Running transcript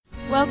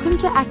Welcome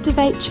to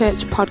Activate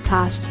Church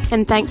podcast,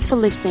 and thanks for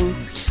listening.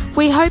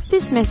 We hope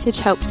this message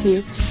helps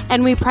you,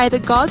 and we pray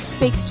that God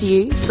speaks to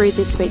you through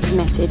this week's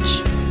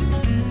message.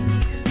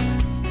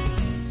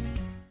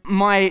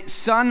 My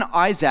son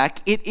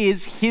Isaac, it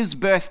is his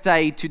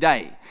birthday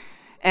today,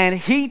 and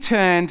he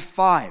turned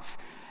 5.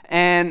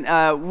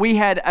 And we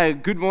had a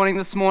good morning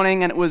this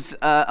morning, and it was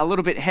a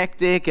little bit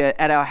hectic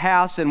at our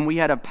house, and we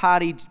had a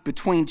party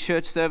between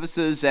church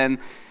services, and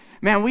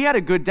man, we had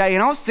a good day.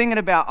 And I was thinking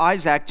about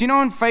Isaac. Do you know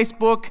on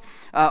Facebook,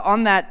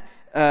 on that,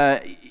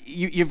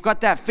 you've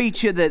got that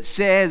feature that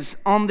says,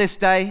 on this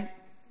day?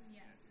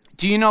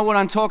 Do you know what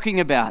I'm talking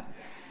about?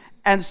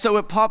 And so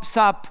it pops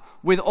up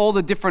with all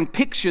the different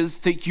pictures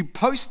that you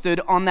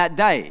posted on that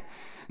day.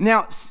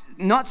 Now,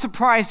 not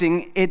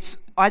surprising,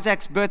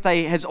 Isaac's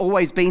birthday has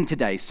always been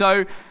today.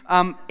 So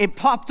it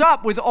popped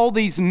up with all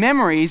these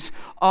memories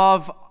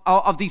of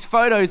these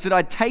photos that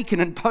I'd taken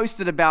and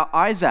posted about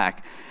Isaac.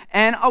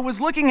 And I was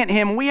looking at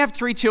him. We have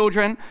 3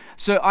 children.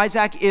 So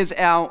Isaac is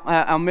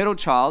our middle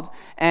child,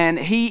 and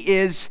he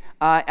is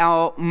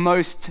our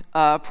most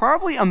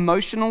probably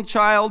emotional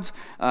child.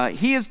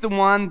 He is the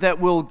one that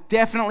will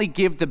definitely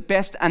give the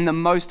best and the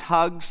most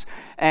hugs,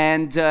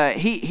 and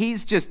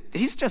he's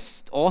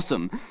just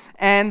awesome.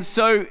 And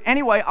so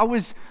anyway, I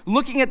was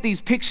looking at these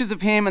pictures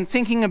of him and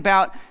thinking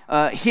about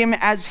him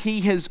as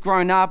he has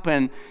grown up,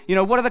 and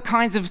what are the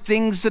kinds of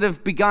things that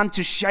have begun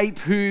to shape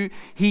who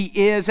he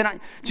is. And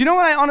do you know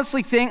what I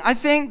honestly think? I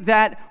think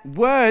that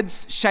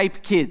words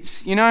shape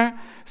kids,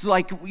 It's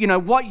like,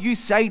 what you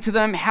say to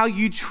them, how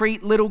you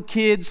treat little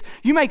kids.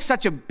 You make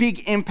such a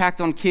big impact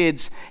on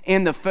kids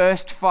in the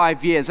first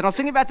 5 years. And I was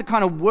thinking about the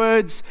kind of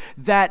words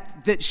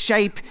that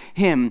shape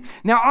him.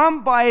 Now,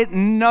 I'm by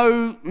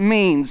no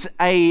means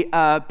a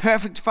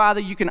perfect father.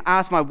 You can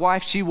ask my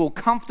wife. She will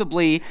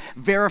comfortably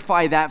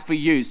verify that for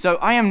you. So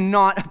I am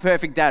not a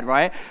perfect dad,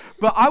 right?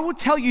 But I will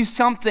tell you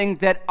something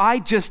that I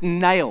just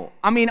nail.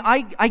 I mean,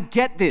 I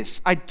get this.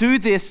 I do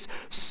this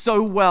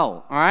so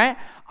well, all right?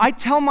 I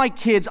tell my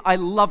kids I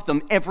love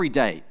them every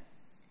day.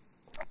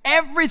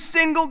 Every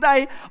single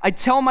day, I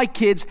tell my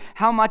kids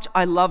how much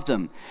I love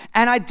them.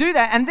 And I do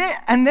that,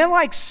 and they're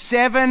like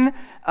 7,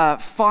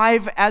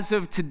 5 as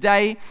of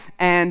today,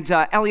 and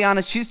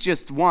Eliana, she's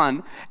just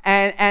 1.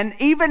 And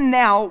even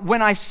now,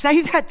 when I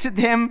say that to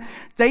them,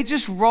 they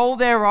just roll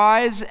their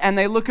eyes, and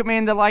they look at me,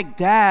 and they're like,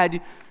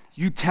 Dad,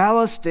 you tell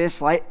us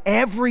this, like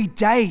every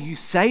day you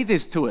say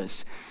this to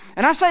us.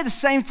 And I say the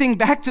same thing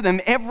back to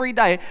them every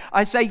day.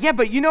 I say, yeah,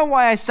 but you know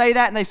why I say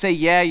that? And they say,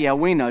 yeah,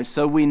 we know.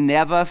 So we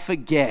never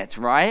forget,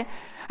 right?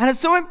 And it's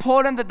so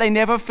important that they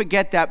never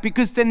forget that,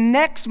 because the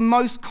next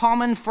most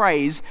common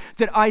phrase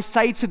that I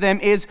say to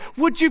them is,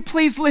 would you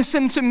please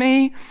listen to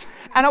me?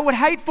 And I would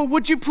hate for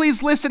would you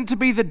please listen to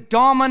be the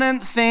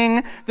dominant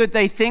thing that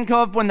they think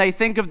of when they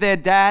think of their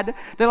dad.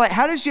 They're like,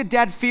 how does your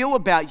dad feel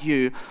about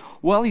you?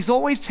 Well, he's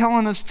always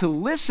telling us to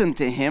listen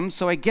to him,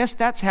 so I guess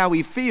that's how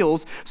he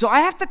feels. So I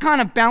have to kind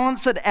of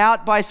balance it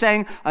out by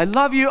saying, I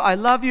love you, I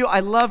love you, I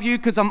love you,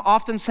 because I'm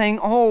often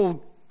saying,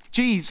 oh,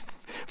 geez,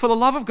 for the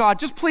love of God,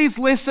 just please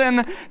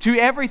listen to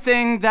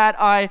everything that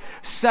I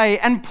say.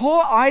 And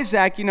poor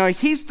Isaac,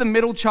 he's the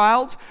middle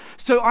child.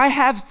 So I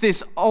have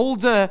this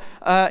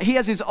he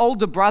has his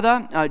older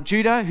brother,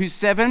 Judah, who's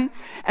 7.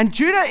 And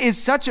Judah is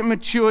such a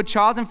mature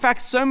child. In fact,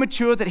 so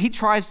mature that he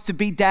tries to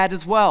be dad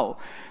as well.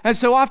 And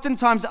so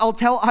oftentimes I'll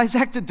tell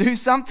Isaac to do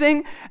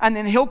something, and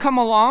then he'll come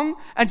along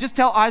and just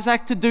tell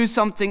Isaac to do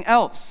something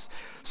else.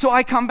 So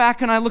I come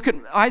back and I look at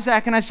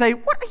Isaac and I say,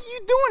 what are you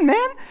doing,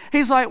 man?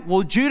 He's like,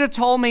 well, Judah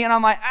told me. And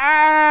I'm like,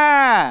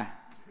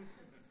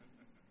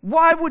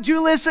 why would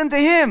you listen to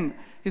him?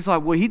 He's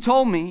like, well, he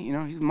told me,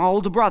 he's my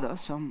older brother,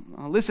 so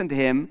I'll listen to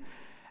him.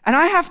 And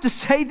I have to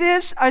say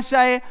this. I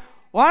say,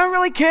 well, I don't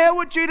really care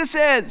what Judah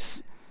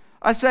says.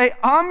 I say,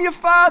 I'm your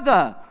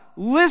father.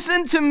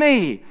 Listen to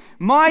me.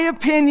 My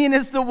opinion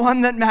is the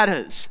one that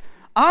matters.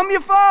 I'm your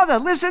father.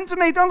 Listen to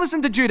me. Don't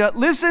listen to Judah.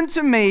 Listen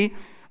to me.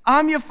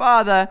 I'm your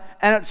father,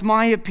 and it's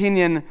my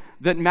opinion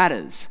that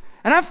matters.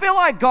 And I feel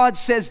like God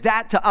says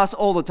that to us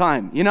all the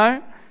time,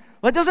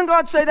 Like, doesn't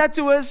God say that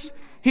to us?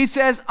 He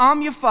says,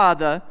 I'm your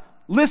father,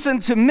 listen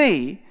to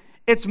me.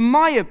 It's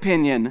my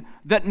opinion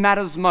that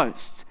matters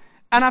most.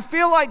 And I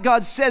feel like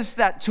God says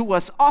that to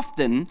us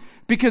often,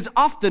 because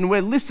often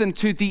we're listening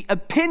to the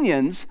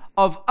opinions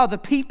of other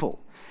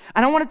people.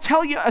 And I want to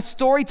tell you a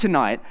story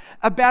tonight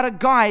about a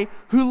guy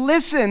who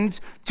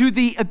listened to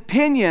the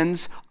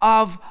opinions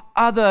of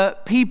other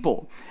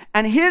people.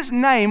 And his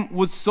name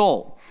was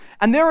Saul.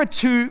 And there are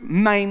 2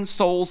 main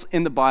Sauls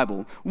in the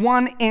Bible.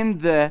 One in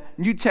the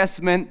New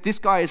Testament. This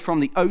guy is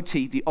from the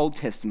OT, the Old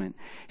Testament.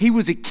 He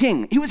was a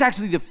king. He was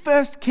actually the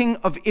first king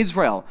of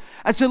Israel.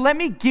 And so let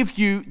me give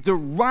you the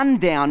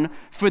rundown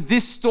for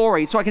this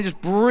story so I can just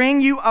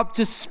bring you up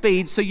to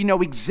speed so you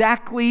know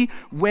exactly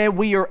where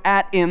we are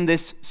at in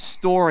this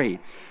story.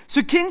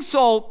 So King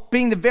Saul,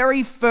 being the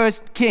very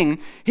first king,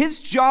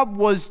 his job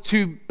was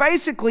to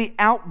basically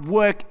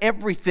outwork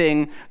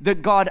everything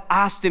that God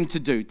asked him to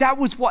do. That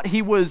was what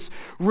he was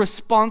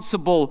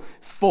responsible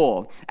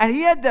for. And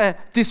he had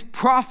this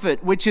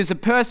prophet, which is a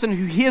person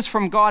who hears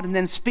from God and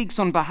then speaks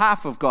on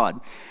behalf of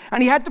God.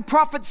 And he had the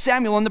prophet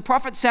Samuel, and the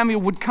prophet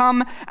Samuel would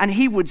come and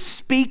he would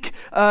speak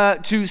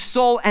to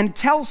Saul and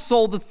tell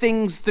Saul the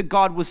things that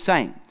God was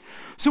saying.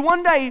 So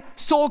one day,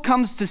 Saul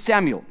comes to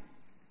Samuel.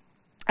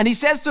 And he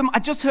says to him, I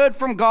just heard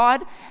from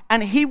God,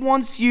 and he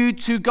wants you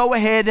to go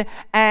ahead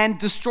and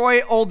destroy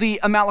all the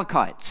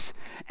Amalekites.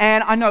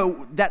 And I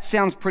know that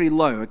sounds pretty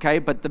low, okay?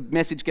 But the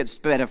message gets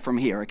better from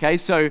here, okay?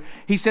 So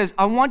he says,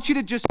 I want you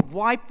to just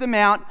wipe them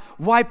out,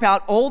 wipe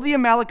out all the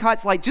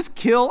Amalekites, like just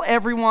kill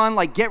everyone,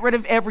 like get rid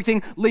of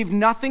everything, leave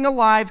nothing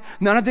alive,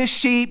 none of their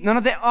sheep, none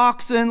of their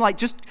oxen, like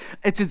just,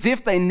 it's as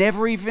if they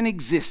never even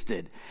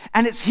existed.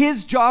 And it's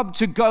his job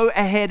to go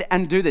ahead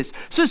and do this.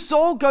 So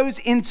Saul goes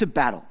into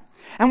battle.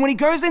 And when he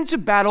goes into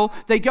battle,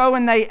 they go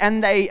and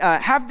they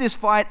have this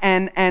fight,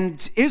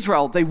 and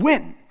Israel, they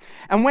win.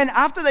 And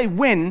after they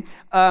win,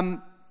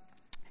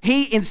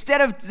 he,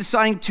 instead of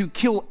deciding to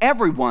kill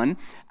everyone,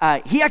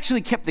 he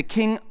actually kept the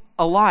king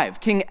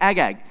alive, King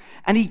Agag.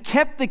 And he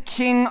kept the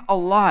king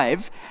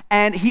alive,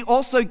 and he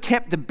also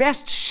kept the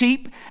best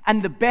sheep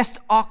and the best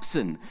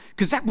oxen,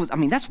 because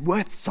that's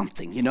worth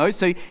something, you know?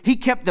 So he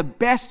kept the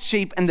best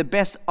sheep and the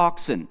best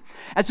oxen.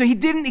 And so he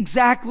didn't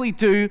exactly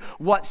do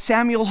what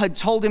Samuel had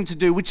told him to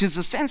do, which is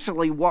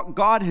essentially what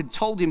God had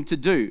told him to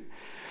do.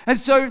 And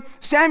so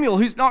Samuel,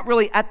 who's not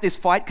really at this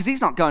fight, because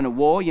he's not going to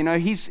war, you know,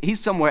 he's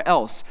somewhere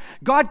else.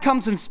 God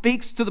comes and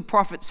speaks to the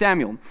prophet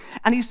Samuel.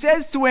 And he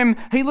says to him,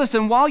 hey,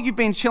 listen, while you've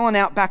been chilling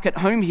out back at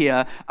home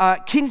here,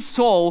 King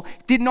Saul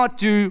did not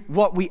do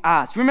what we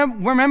asked.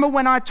 Remember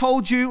when I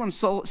told you? And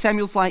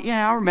Samuel's like,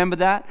 yeah, I remember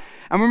that.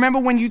 And remember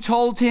when you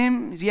told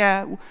him?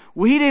 Yeah,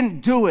 well, he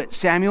didn't do it,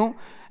 Samuel.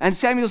 And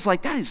Samuel's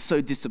like, I'm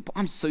so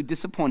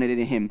disappointed in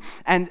him.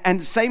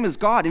 And same as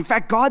God. In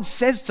fact, God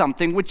says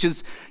something which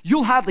is,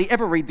 you'll hardly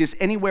ever read this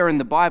anywhere in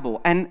the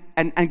Bible. And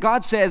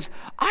God says,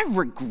 I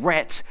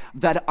regret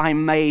that I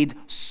made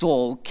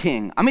Saul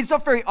king. I mean, it's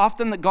not very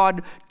often that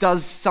God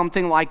does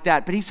something like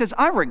that, but he says,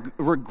 I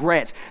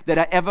regret that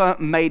I ever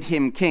made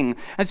him king.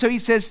 And so he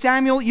says,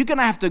 Samuel, you're going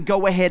to have to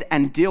go ahead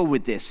and deal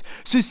with this.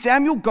 So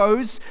Samuel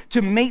goes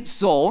to meet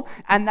Saul,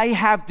 and they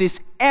have this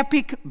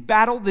epic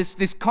battle,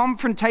 this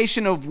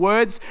confrontation of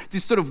words,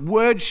 this sort of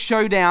word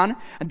showdown,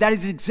 and that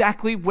is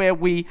exactly where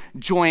we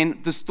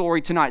join the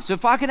story tonight. So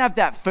if I can have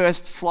that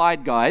first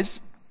slide,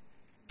 guys.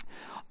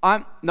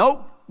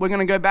 Nope, we're going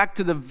to go back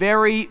to the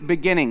very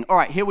beginning. All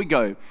right, here we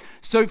go.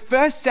 So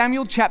 1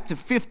 Samuel chapter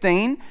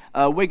 15,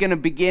 we're going to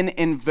begin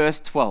in verse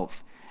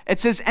 12. It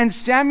says, and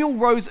Samuel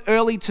rose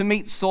early to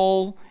meet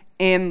Saul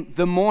in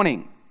the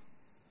morning.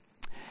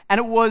 And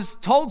it was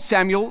told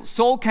Samuel,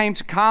 Saul came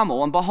to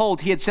Carmel, and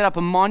behold, he had set up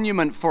a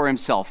monument for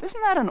himself.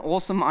 Isn't that an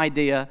awesome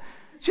idea?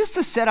 Just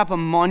to set up a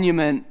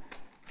monument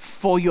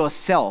for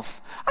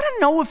yourself. I don't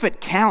know if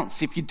it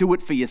counts if you do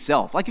it for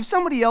yourself. Like if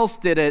somebody else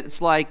did it,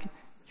 it's like,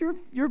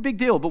 you're a big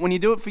deal. But when you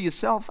do it for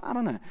yourself, I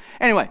don't know.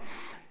 Anyway,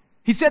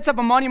 he sets up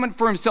a monument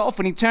for himself,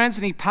 and he turns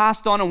and he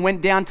passed on and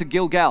went down to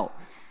Gilgal.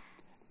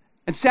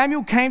 And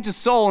Samuel came to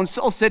Saul, and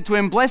Saul said to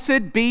him,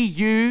 blessed be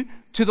you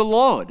to the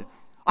Lord.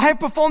 I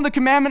have performed the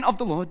commandment of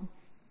the Lord.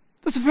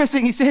 That's the first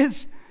thing he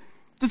says.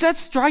 Does that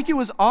strike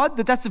you as odd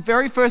that that's the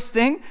very first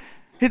thing?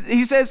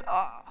 He says,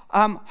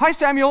 hi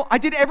Samuel, I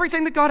did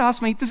everything that God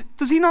asked me.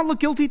 Does he not look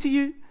guilty to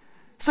you?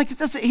 It's like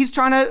he's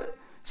trying to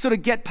sort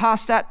of get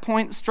past that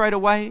point straight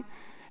away.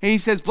 And he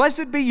says,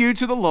 blessed be you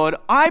to the Lord.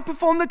 I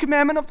performed the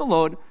commandment of the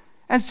Lord.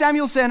 And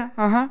Samuel said,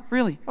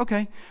 really?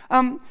 Okay.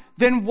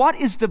 Then what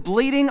is the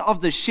bleating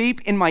of the sheep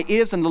in my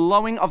ears and the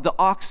lowing of the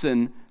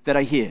oxen that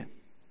I hear?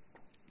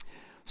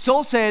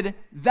 Saul said,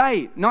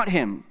 they, not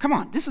him. Come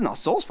on, this is not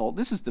Saul's fault.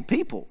 This is the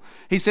people.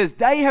 He says,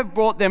 they have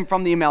brought them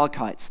from the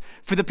Amalekites.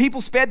 For the people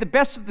spared the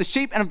best of the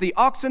sheep and of the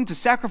oxen to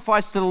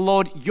sacrifice to the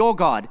Lord your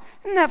God.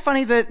 Isn't that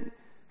funny that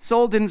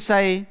Saul didn't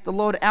say the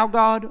Lord our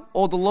God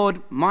or the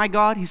Lord my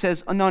God? He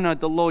says, oh, no,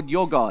 the Lord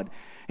your God.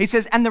 He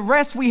says, and the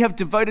rest we have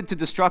devoted to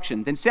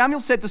destruction. Then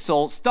Samuel said to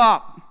Saul,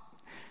 stop.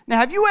 Now,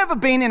 have you ever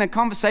been in a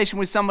conversation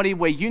with somebody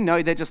where you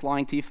know they're just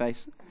lying to your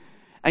face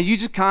and you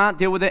just can't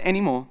deal with it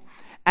anymore?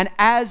 And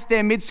as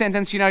they're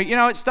mid-sentence, you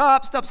know,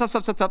 stop.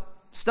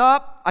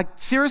 I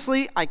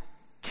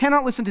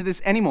cannot listen to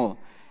this anymore.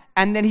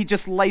 And then he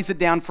just lays it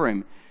down for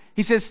him.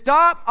 He says,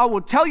 stop, I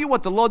will tell you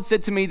what the Lord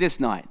said to me this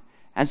night.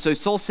 And so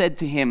Saul said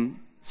to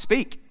him,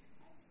 speak.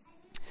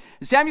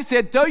 And Samuel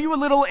said, though you were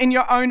little in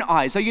your own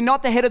eyes, are you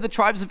not the head of the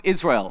tribes of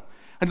Israel?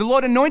 And the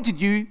Lord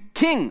anointed you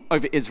king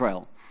over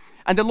Israel.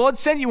 And the Lord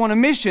sent you on a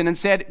mission and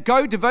said,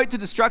 go devote to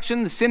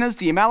destruction the sinners,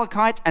 the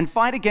Amalekites, and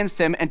fight against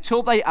them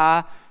until they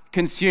are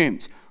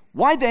consumed.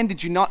 Why then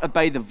did you not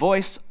obey the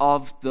voice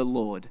of the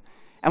Lord?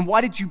 And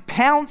why did you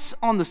pounce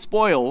on the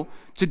spoil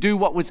to do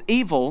what was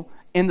evil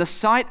in the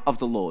sight of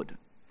the Lord?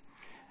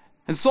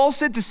 And Saul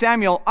said to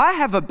Samuel, I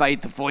have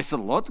obeyed the voice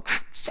of the Lord.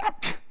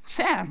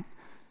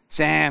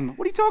 Sam,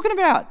 what are you talking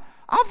about?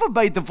 I've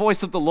obeyed the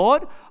voice of the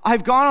Lord.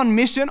 I've gone on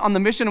the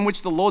mission in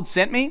which the Lord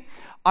sent me.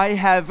 I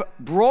have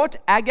brought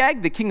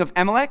Agag, the king of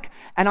Amalek,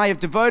 and I have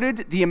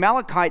devoted the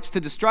Amalekites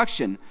to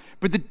destruction.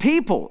 But the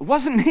people, it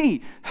wasn't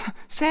me,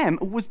 Sam,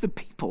 it was the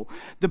people.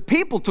 The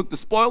people took the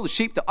spoil, the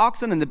sheep, the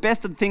oxen, and the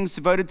best of the things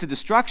devoted to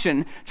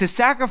destruction to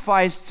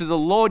sacrifice to the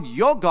Lord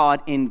your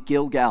God in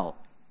Gilgal.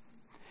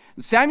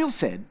 Samuel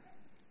said,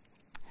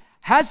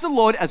 has the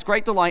Lord as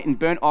great delight in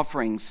burnt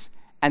offerings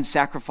and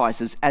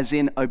sacrifices as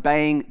in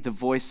obeying the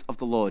voice of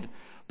the Lord?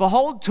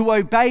 Behold, to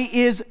obey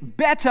is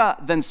better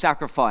than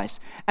sacrifice,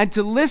 and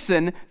to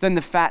listen than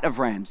the fat of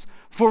rams.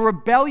 For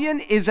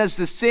rebellion is as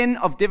the sin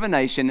of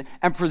divination,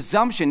 and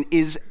presumption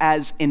is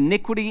as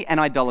iniquity and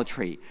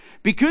idolatry.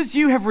 Because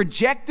you have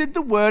rejected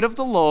the word of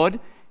the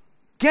Lord,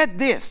 get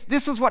this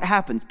is what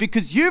happens.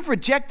 Because you've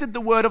rejected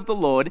the word of the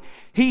Lord,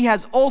 he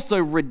has also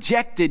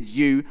rejected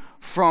you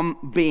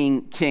from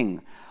being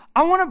king.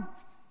 I want to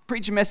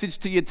preach a message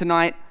to you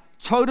tonight,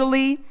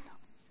 totally,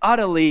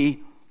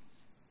 utterly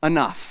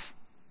enough.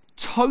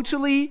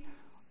 Totally,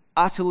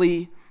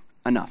 utterly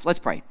enough. Let's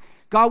pray.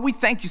 God, we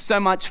thank you so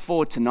much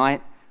for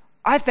tonight.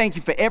 I thank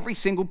you for every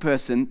single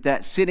person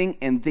that's sitting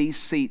in these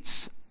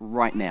seats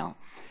right now.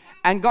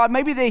 And God,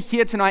 maybe they're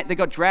here tonight, they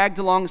got dragged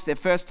along, it's their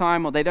first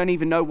time, or they don't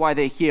even know why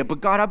they're here.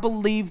 But God, I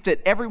believe that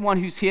everyone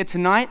who's here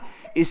tonight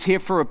is here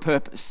for a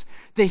purpose.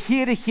 They're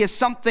here to hear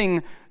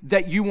something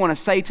that you want to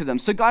say to them.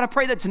 So God, I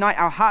pray that tonight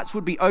our hearts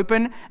would be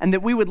open and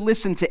that we would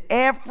listen to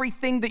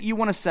everything that you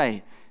want to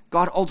say.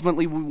 God,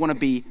 ultimately, we want to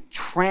be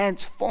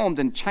transformed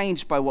and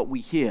changed by what we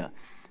hear.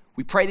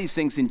 We pray these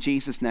things in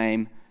Jesus'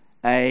 name.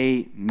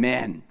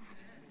 Amen.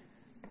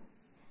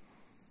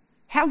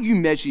 How you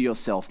measure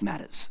yourself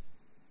matters.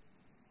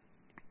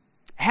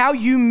 How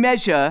you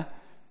measure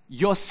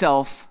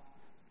yourself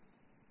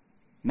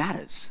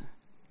matters.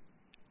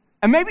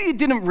 And maybe you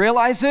didn't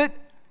realize it,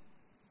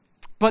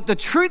 but the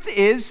truth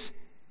is,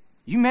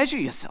 you measure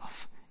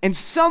yourself in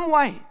some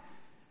way.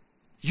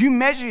 You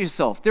measure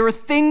yourself. There are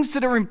things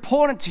that are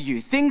important to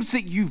you, things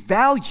that you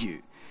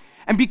value.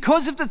 And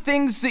because of the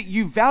things that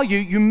you value,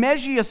 you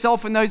measure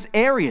yourself in those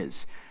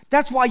areas.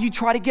 That's why you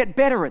try to get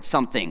better at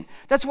something.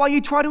 That's why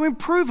you try to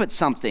improve at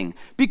something,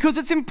 because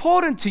it's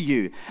important to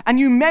you. And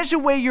you measure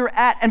where you're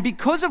at, and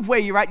because of where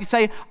you're at, you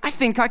say, I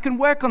think I can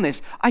work on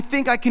this. I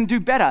think I can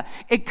do better.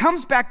 It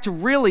comes back to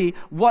really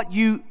what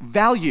you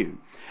value.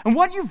 And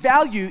what you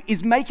value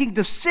is making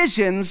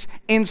decisions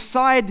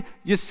inside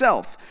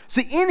yourself.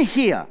 So in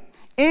here,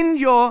 in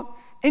your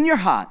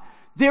heart,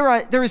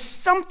 there is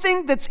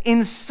something that's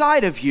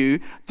inside of you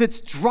that's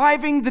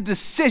driving the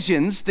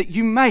decisions that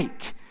you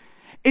make.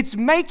 It's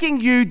making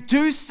you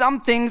do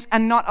some things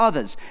and not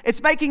others.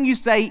 It's making you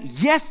say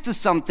yes to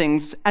some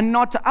things and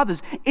not to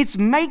others. It's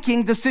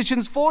making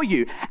decisions for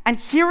you. And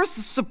here is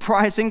the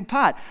surprising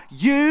part.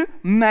 You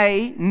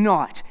may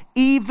not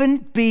even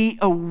be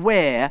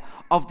aware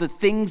of the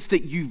things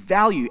that you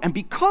value. And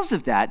because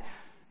of that,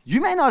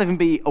 you may not even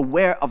be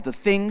aware of the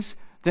things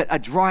that are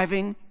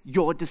driving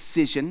your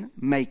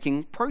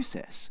decision-making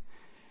process.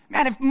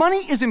 Man, if money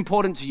is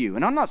important to you,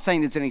 and I'm not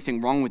saying there's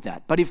anything wrong with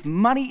that, but if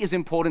money is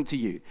important to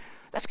you,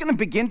 that's going to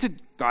begin to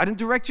guide and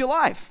direct your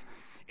life.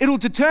 It'll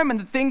determine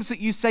the things that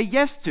you say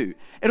yes to.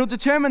 It'll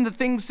determine the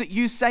things that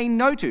you say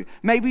no to.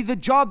 Maybe the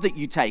job that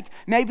you take.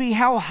 Maybe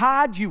how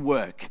hard you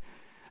work.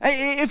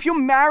 If your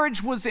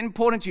marriage was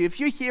important to you, if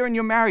you're here and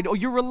you're married, or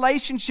your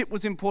relationship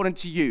was important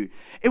to you,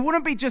 it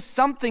wouldn't be just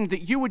something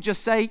that you would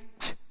just say,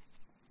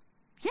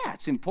 yeah,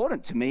 it's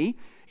important to me.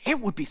 It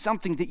would be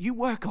something that you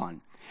work on.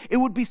 It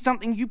would be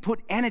something you put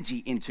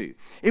energy into.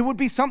 It would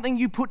be something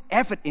you put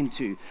effort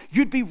into.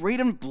 You'd be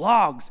reading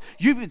blogs.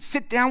 You would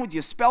sit down with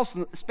your spouse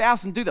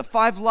and do the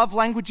 5 love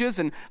languages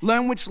and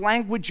learn which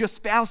language your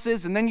spouse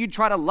is, and then you'd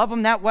try to love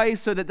them that way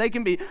so that they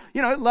can be,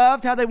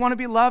 loved how they want to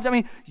be loved. I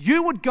mean,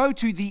 you would go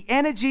to the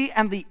energy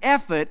and the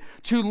effort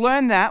to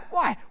learn that.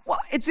 Why?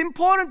 Well, it's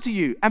important to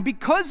you. And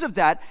because of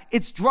that,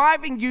 it's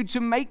driving you to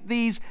make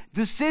these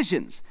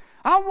decisions.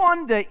 I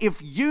wonder if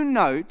you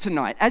know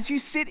tonight, as you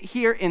sit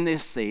here in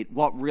this seat,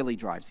 what really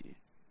drives you.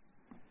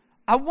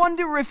 I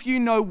wonder if you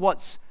know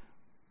what's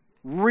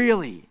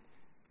really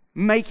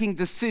making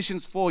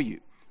decisions for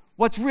you,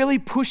 what's really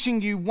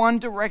pushing you one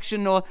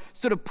direction or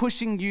sort of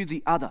pushing you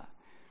the other.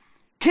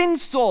 King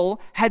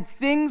Saul had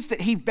things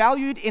that he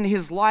valued in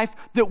his life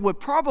that were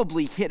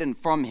probably hidden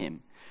from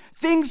him,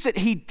 things that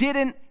he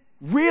didn't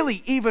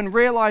really even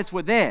realize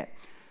were there.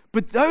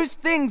 But those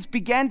things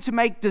began to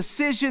make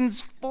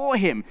decisions for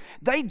him.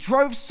 They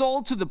drove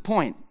Saul to the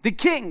point, the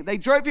king, they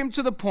drove him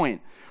to the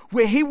point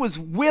where he was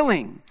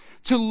willing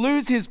to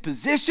lose his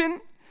position,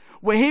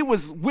 where he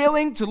was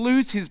willing to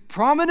lose his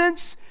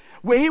prominence,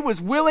 where he was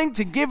willing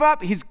to give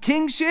up his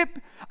kingship.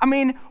 I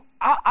mean,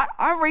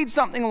 I read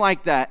something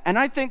like that and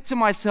I think to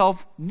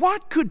myself,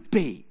 what could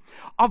be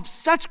of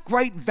such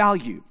great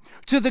value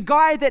to the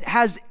guy that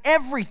has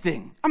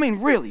everything? I mean,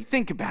 really,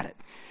 think about it.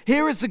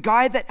 Here is a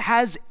guy that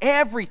has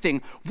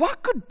everything.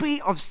 What could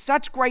be of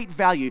such great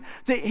value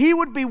that he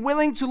would be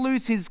willing to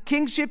lose his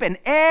kingship and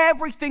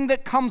everything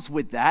that comes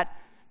with that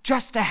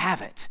just to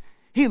have it.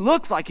 He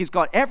looks like he's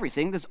got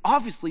everything. There's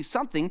obviously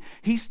something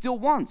he still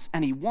wants,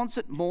 and he wants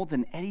it more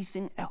than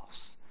anything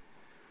else.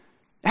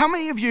 How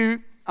many of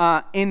you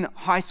in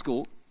high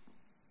school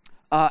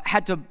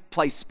had to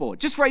play sport?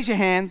 Just raise your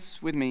hands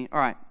with me. All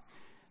right.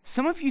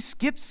 Some of you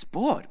skipped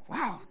sport.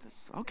 Wow.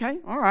 Okay.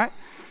 All right.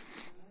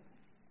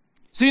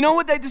 So you know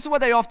what this is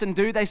what they often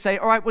do. They say,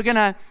 all right,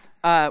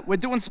 we're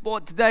doing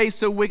sport today,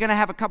 so we're going to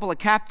have a couple of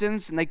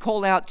captains, and they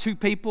call out 2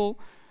 people,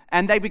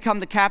 and they become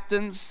the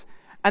captains.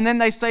 And then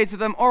they say to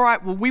them, all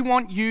right, well, we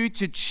want you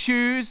to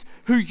choose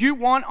who you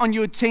want on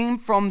your team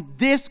from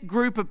this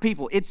group of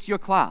people. It's your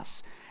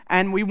class.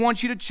 And we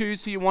want you to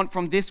choose who you want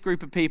from this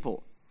group of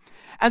people.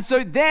 And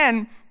so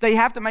then they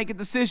have to make a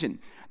decision.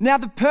 Now,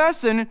 the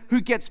person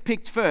who gets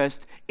picked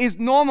first is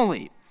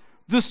normally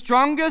the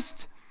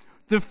strongest,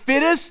 the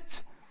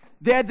fittest,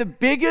 they're the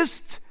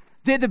biggest,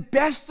 they're the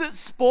best at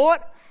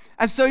sport.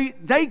 And so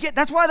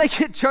that's why they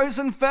get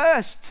chosen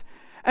first.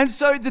 And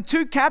so the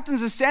 2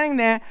 captains are standing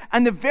there,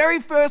 and the very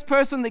first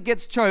person that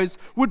gets chosen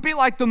would be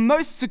like the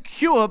most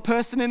secure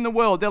person in the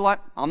world. They're like,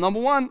 I'm number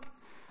 1.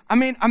 I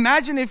mean,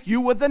 imagine if you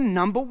were the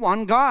number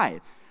 1 guy.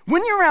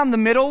 When you're around the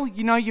middle,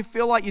 you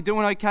feel like you're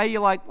doing okay.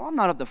 You're like, well, I'm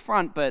not up the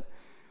front, but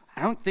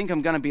I don't think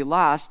I'm going to be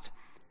last.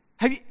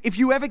 If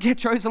you ever get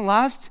chosen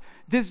last,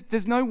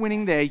 there's no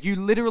winning there. You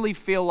literally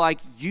feel like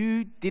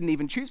you didn't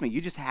even choose me.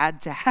 You just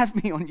had to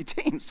have me on your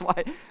team.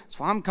 That's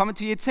why I'm coming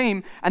to your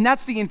team. And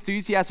that's the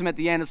enthusiasm at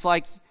the end. It's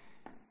like,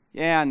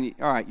 yeah, and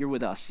all right, you're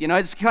with us.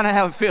 It's kind of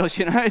how it feels,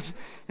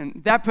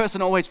 And that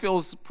person always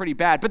feels pretty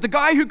bad. But the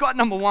guy who got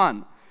number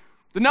 1,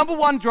 the number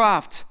 1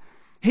 draft,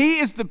 he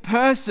is the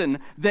person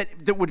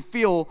that would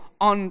feel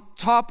on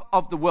top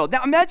of the world.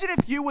 Now, imagine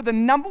if you were the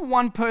number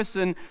 1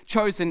 person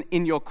chosen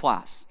in your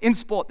class, in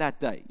sport that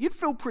day. You'd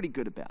feel pretty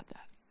good about that.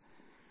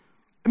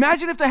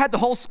 Imagine if they had the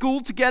whole school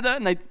together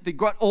and they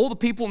got all the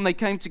people and they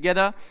came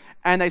together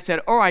and they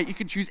said, all right, you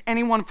can choose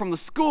anyone from the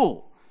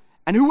school.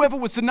 And whoever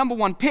was the number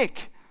 1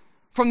 pick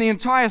from the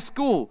entire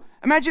school.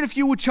 Imagine if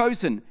you were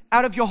chosen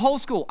out of your whole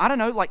school, I don't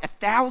know, like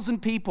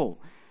 1,000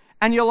 people.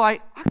 And you're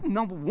like, I'm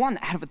number 1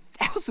 out of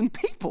 1,000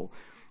 people.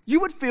 You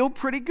would feel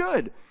pretty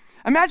good.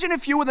 Imagine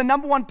if you were the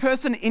number 1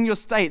 person in your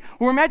state,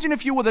 or imagine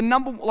if you were the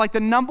number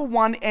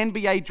 1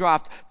 NBA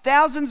draft.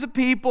 Thousands of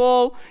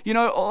people,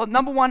 or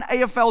number 1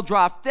 AFL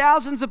draft,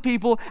 thousands of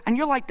people, and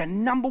you're like the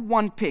number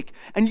 1 pick.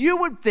 And you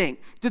would think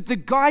that the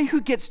guy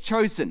who gets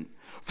chosen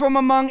from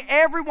among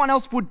everyone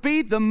else would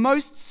be the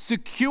most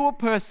secure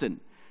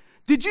person.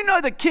 Did you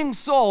know that King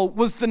Saul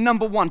was the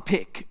number 1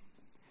 pick?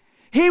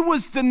 He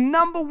was the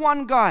number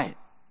 1 guy.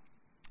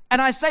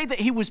 And I say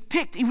that he was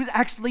picked. He was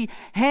actually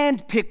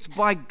handpicked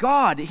by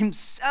God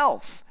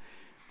himself.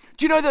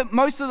 Do you know that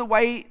most of the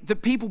way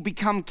that people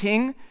become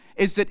king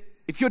is that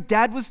if your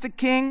dad was the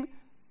king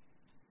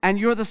and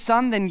you're the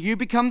son, then you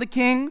become the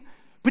king?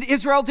 But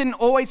Israel didn't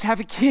always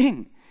have a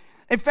king.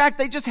 In fact,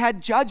 they just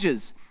had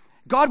judges.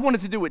 God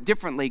wanted to do it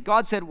differently.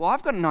 God said, well,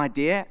 I've got an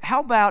idea.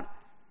 How about,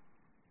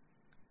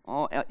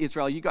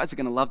 Israel, you guys are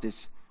going to love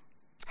this.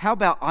 How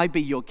about I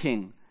be your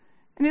king?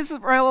 And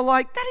Israel are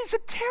like, that is a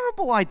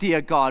terrible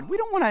idea, God. We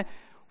want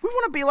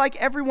to be like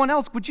everyone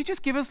else. Would you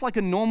just give us like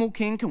a normal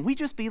king? Can we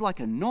just be like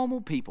a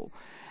normal people?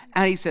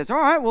 And he says, all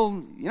right,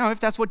 well, if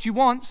that's what you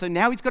want. So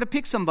now he's got to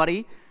pick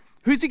somebody.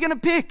 Who's he going to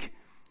pick?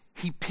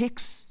 He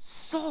picks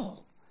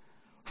Saul.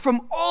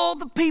 From all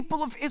the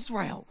people of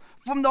Israel,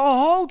 from the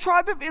whole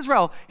tribe of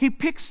Israel, he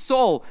picks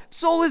Saul.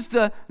 Saul is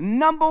the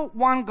number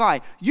 1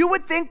 guy. You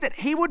would think that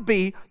he would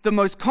be the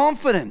most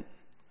confident,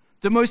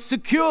 the most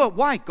secure.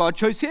 Why? God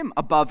chose him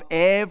above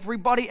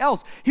everybody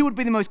else. He would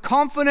be the most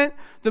confident,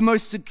 the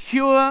most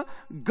secure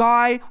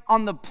guy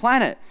on the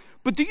planet.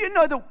 But do you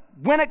know that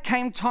when it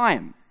came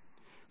time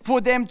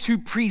for them to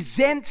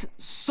present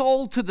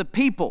Saul to the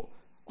people,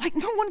 like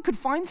no one could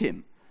find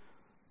him.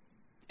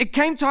 It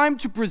came time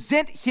to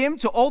present him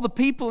to all the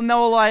people, and they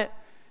were like,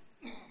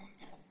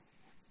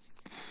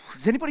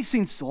 has anybody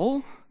seen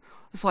Saul?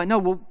 It's like, no,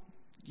 well,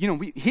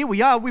 here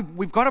we are.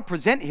 We've got to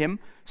present him.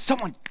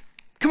 Someone,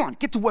 come on,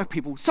 get to work,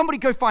 people. Somebody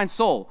go find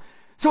Saul.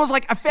 So I was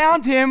like, I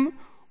found him.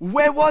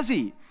 Where was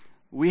he?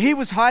 He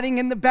was hiding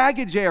in the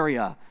baggage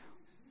area.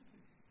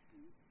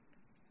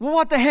 Well,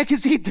 what the heck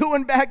is he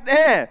doing back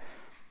there?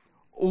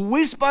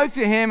 We spoke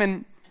to him,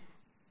 and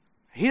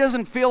he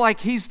doesn't feel like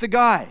he's the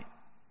guy.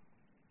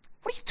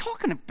 What are you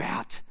talking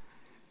about?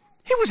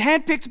 He was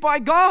handpicked by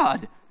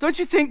God. Don't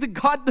you think that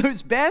God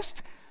knows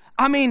best?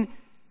 I mean,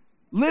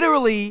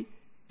 literally,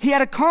 he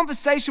had a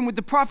conversation with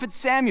the prophet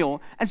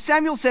Samuel, and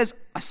Samuel says,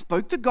 I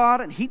spoke to God,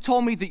 and he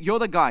told me that you're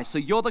the guy, so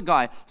you're the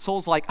guy.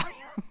 Saul's like,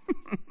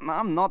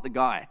 I'm not the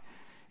guy.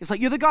 It's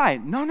like, you're the guy.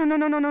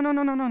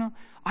 No.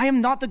 I am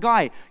not the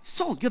guy.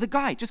 Saul, you're the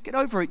guy. Just get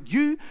over it.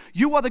 You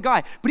are the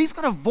guy. But he's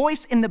got a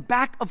voice in the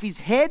back of his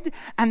head,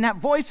 and that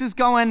voice is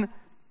going,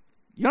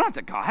 you're not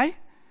the guy.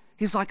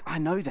 He's like, I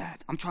know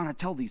that. I'm trying to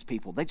tell these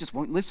people. They just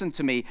won't listen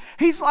to me.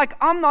 He's like,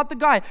 I'm not the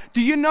guy.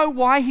 Do you know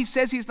why he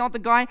says he's not the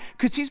guy?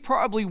 Because he's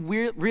probably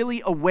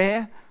really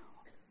aware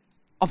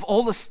of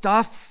all the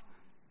stuff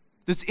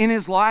that's in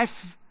his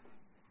life.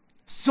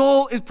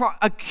 Saul is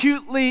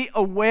acutely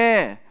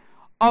aware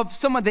of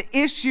some of the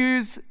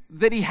issues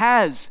that he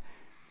has.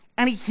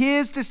 And he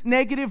hears this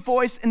negative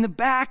voice in the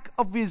back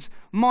of his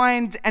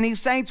mind, and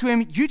he's saying to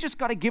him, you just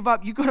got to give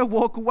up. You got to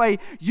walk away.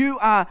 You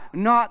are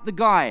not the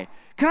guy.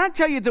 Can I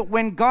tell you that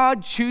when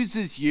God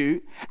chooses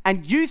you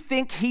and you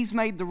think he's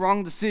made the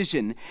wrong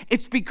decision,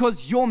 it's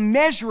because you're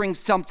measuring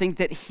something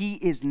that he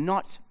is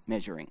not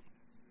measuring.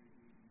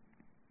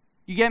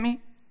 You get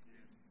me?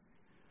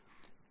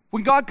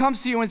 When God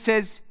comes to you and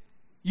says,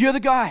 you're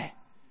the guy,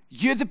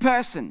 you're the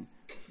person,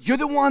 you're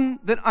the one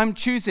that I'm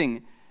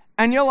choosing,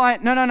 and you're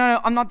like, no,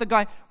 I'm not the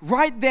guy.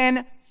 Right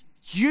then,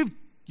 you've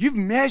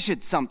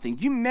measured something.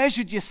 You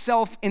measured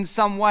yourself in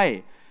some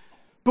way.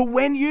 But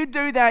when you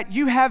do that,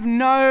 you have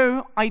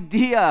no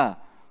idea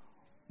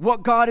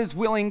what God is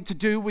willing to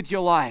do with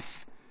your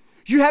life.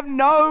 You have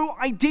no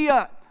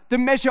idea the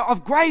measure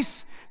of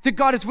grace that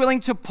God is willing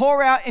to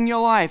pour out in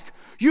your life.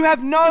 You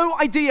have no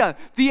idea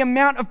the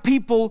amount of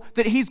people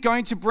that he's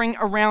going to bring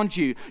around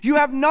you. You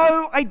have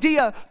no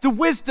idea the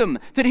wisdom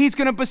that he's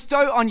going to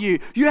bestow on you.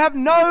 You have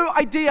no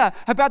idea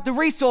about the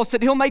resource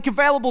that he'll make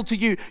available to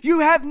you.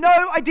 You have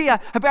no idea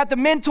about the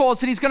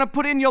mentors that he's going to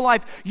put in your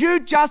life. You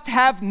just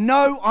have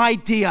no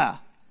idea.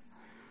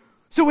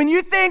 So when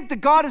you think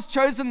that God has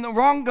chosen the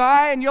wrong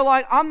guy and you're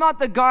like, I'm not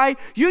the guy,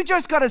 you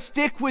just got to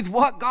stick with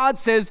what God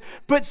says.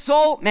 But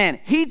Saul,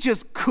 man, he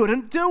just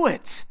couldn't do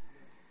it.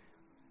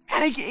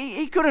 And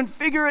he couldn't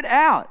figure it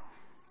out.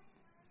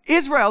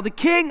 Israel, the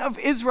king of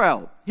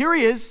Israel, here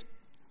he is,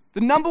 the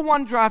number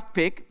 1 draft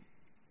pick,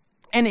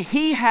 and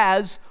he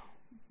has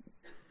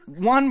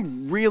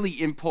one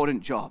really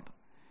important job.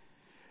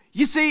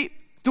 You see,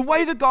 the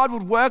way that God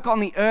would work on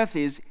the earth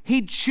is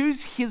he'd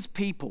choose his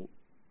people,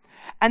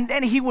 and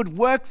then he would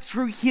work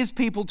through his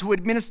people to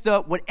administer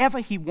whatever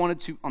he wanted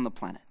to on the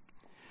planet.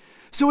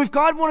 So if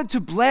God wanted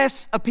to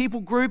bless a people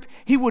group,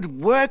 he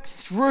would work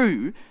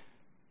through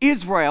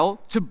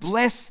Israel to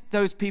bless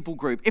those people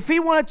group. If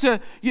he wanted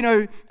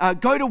to,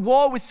 go to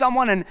war with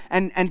someone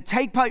and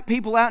take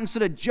people out and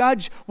sort of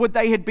judge what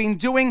they had been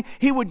doing,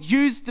 he would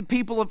use the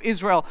people of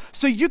Israel.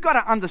 So you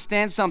got to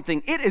understand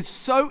something. It is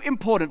so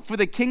important for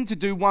the king to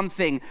do one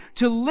thing,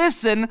 to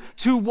listen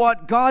to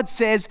what God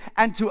says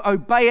and to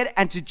obey it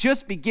and to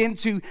just begin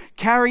to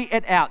carry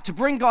it out, to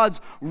bring God's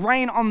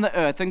reign on the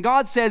earth. And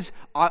God says,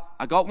 I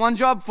got one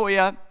job for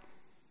you.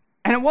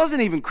 And it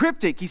wasn't even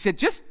cryptic. He said,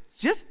 just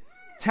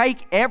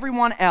take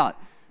everyone out.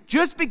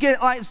 Just begin,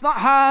 it's not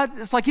hard.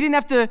 It's like he didn't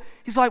have to,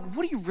 he's like,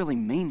 what do you really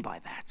mean by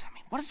that? I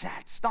mean, what is that?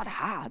 It's not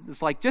hard.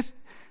 It's like, just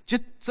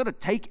sort of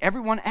take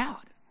everyone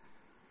out.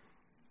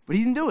 But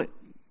he didn't do it.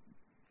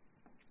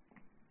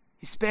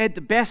 He spared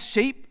the best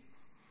sheep.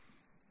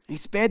 He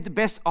spared the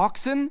best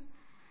oxen.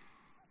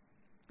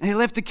 And he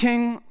left the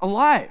king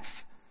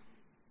alive.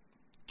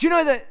 Do you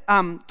know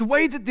that the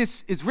way that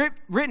this is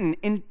written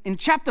in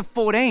chapter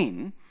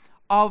 14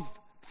 of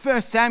 1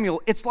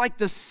 Samuel, it's like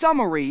the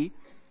summary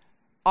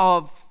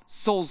of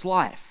Saul's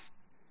life.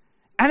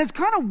 And it's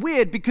kind of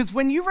weird because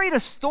when you read a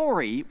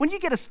story, when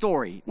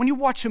you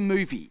watch a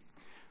movie,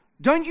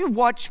 don't you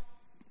watch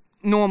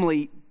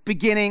normally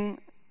beginning,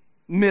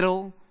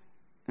 middle,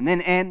 and then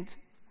end?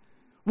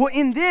 Well,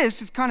 in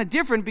this, it's kind of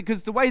different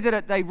because the way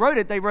that they wrote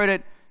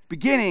it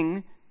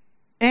beginning,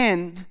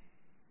 end,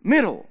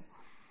 middle.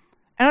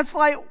 And it's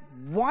like,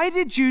 why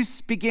did you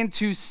begin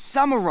to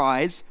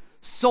summarize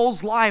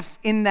Saul's life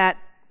in that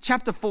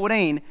chapter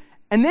 14,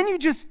 and then you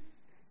just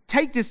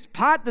take this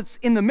part that's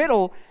in the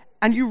middle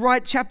and you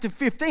write chapter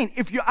 15.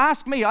 If you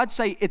ask me, I'd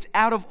say it's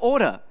out of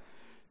order.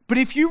 But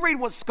if you read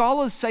what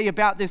scholars say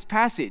about this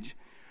passage,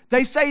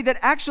 they say that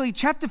actually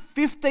chapter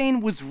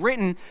 15 was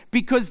written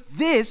because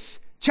this,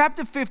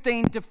 chapter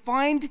 15,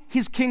 defined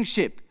his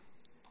kingship.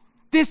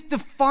 This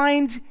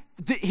defined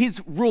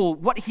his rule,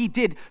 what he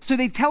did. So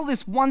they tell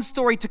this one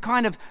story to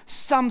kind of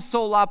sum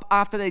Saul up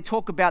after they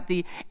talk about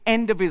the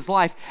end of his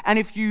life. And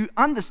if you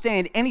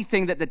understand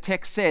anything that the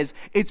text says,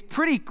 it's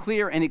pretty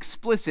clear and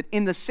explicit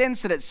in the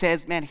sense that it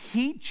says, man,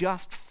 he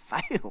just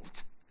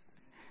failed.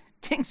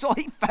 King Saul,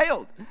 he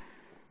failed.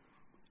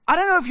 I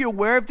don't know if you're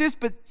aware of this,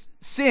 but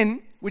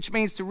sin, which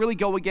means to really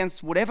go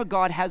against whatever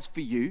God has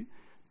for you,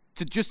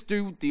 to just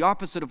do the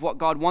opposite of what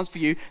God wants for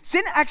you,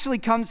 sin actually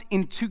comes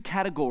in 2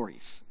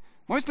 categories.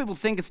 Most people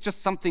think it's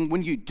just something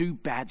when you do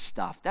bad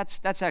stuff.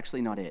 That's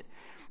actually not it.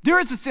 There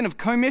is a sin of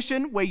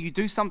commission where you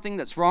do something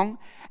that's wrong.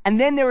 And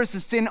then there is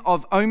a sin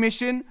of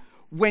omission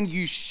when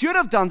you should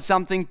have done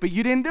something, but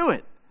you didn't do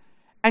it.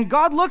 And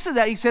God looks at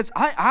that. He says,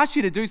 I asked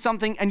you to do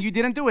something and you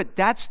didn't do it.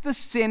 That's the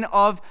sin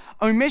of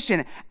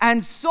omission.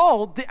 And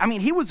Saul,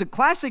 he was a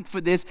classic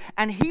for this,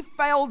 and he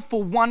failed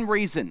for one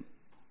reason.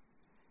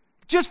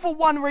 Just for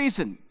one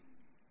reason.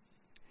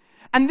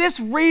 And this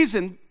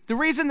reason, the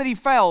reason that he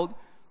failed,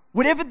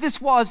 whatever this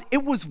was,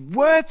 it was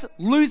worth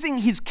losing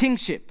his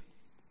kingship.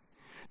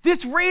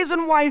 This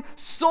reason why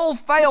Saul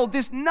failed,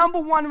 this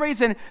number one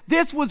reason,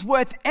 this was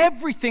worth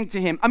everything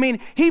to him.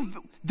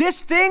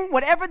 This thing,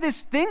 whatever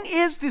this thing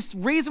is, this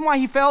reason why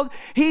he failed,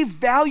 he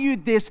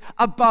valued this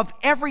above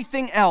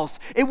everything else.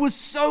 It was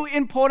so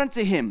important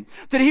to him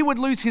that he would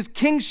lose his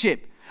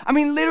kingship. I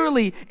mean,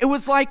 literally, it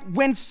was like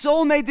when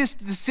Saul made this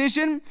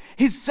decision,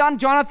 his son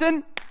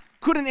Jonathan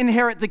couldn't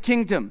inherit the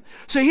kingdom.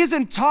 So his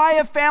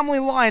entire family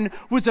line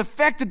was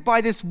affected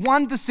by this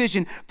one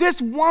decision.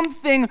 This one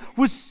thing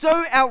was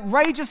so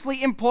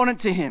outrageously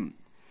important to him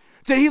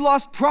that he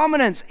lost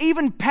prominence,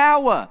 even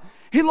power.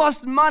 He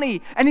lost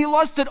money, and he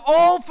lost it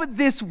all for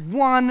this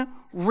one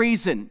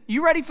reason.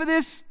 You ready for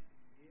this?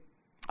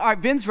 All right,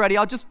 Vin's ready.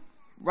 I'll just,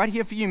 right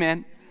here for you,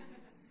 man.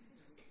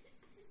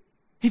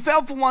 He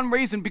failed for one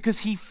reason, because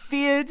he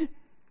feared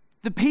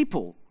the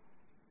people,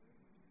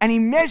 and he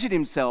measured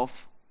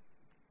himself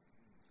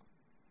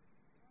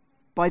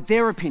by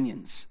their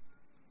opinions.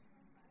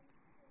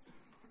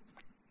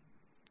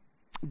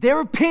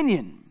 Their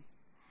opinion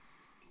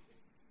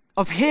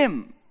of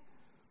him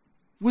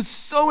was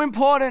so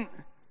important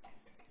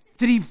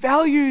that he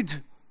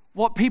valued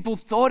what people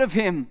thought of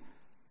him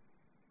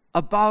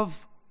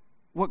above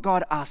what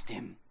God asked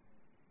him.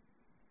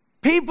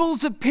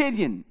 People's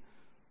opinion,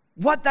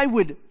 what they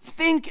would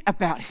think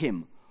about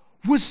him,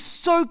 was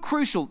so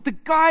crucial. The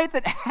guy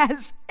that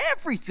has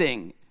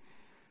everything,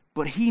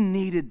 but he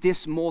needed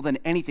this more than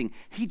anything.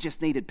 He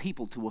just needed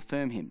people to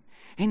affirm him.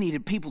 He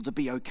needed people to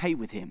be okay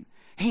with him.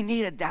 He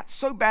needed that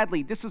so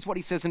badly. This is what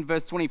he says in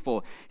verse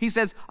 24. He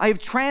says, I have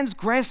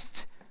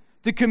transgressed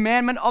the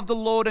commandment of the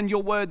Lord and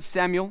your words,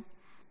 Samuel,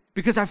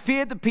 because I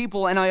feared the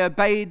people and I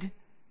obeyed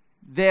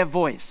their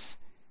voice.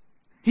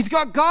 He's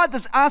got God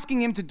that's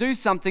asking him to do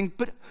something,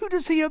 but who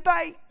does he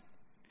obey?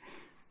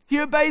 He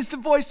obeys the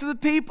voice of the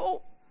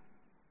people.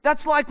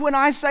 That's like when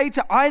I say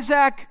to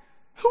Isaac,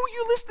 who are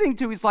you listening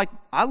to? He's like,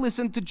 I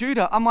listen to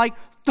Judah. I'm like,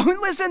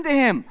 don't listen to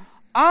him.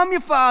 I'm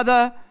your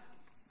father.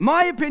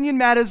 My opinion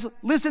matters.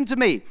 Listen to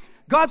me.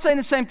 God's saying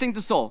the same thing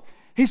to Saul.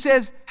 He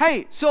says,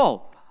 hey,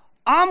 Saul,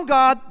 I'm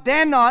God,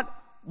 they're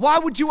not. Why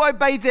would you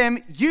obey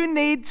them? You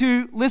need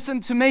to listen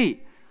to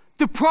me.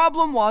 The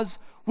problem was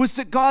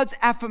that God's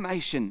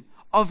affirmation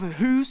of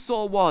who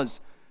Saul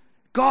was,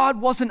 God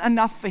wasn't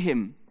enough for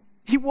him.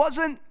 He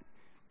wasn't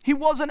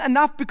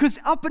enough, because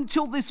up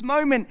until this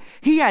moment,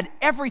 he had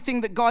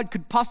everything that God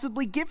could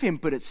possibly give him,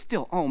 but it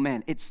still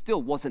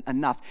wasn't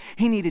enough.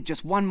 He needed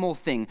just one more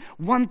thing,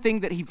 one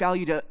thing that he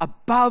valued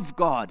above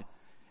God.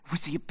 It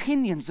was the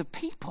opinions of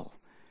people.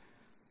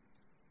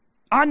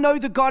 I know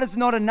that God is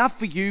not enough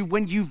for you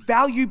when you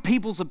value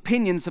people's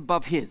opinions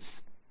above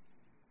his.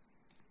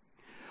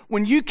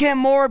 When you care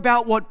more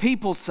about what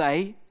people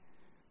say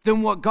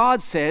than what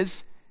God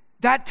says,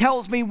 that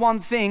tells me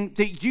one thing,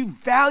 that you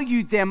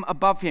value them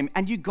above him,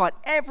 and you got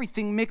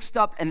everything mixed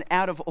up and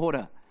out of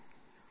order.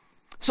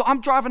 So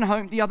I'm driving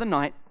home the other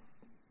night,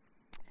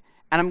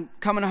 and I'm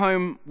coming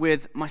home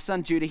with my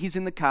son Judah. He's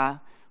in the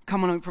car,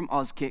 coming home from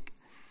Auskick.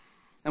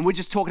 And we're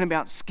just talking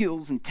about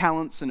skills and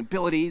talents and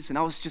abilities. And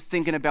I was just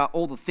thinking about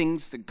all the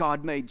things that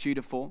God made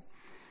Judah for.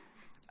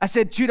 I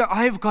said, Judah,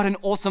 I've got an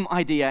awesome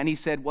idea. And he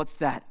said, what's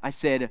that? I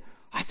said,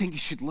 I think you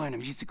should learn a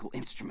musical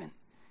instrument.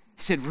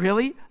 He said,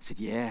 really? I said,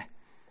 yeah.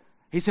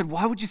 He said,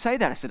 why would you say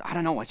that? I said, I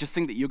don't know. I just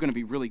think that you're going to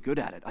be really good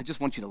at it. I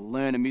just want you to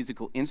learn a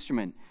musical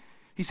instrument.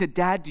 He said,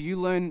 Dad, did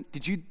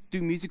you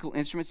do musical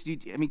instruments?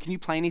 Can you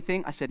play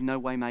anything? I said, no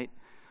way, mate.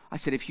 I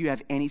said, if you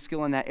have any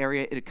skill in that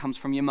area, it comes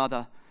from your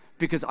mother.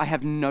 Because I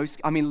have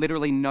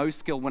literally no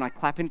skill. When I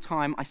clap in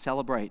time, I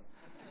celebrate.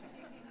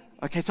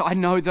 Okay, so I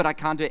know that I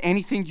can't do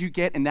anything you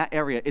get in that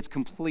area. It's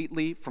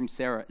completely from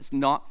Sarah. It's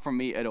not from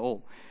me at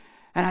all.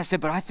 And I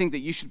said, but I think that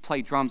you should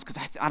play drums, because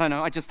I don't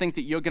know, I just think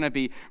that you're going to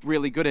be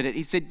really good at it.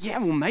 He said, yeah,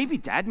 well, maybe,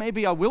 Dad,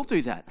 maybe I will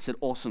do that. I said,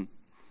 awesome.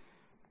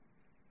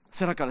 I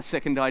said, I got a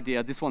second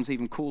idea. This one's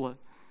even cooler.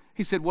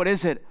 He said, what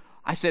is it?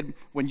 I said,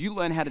 when you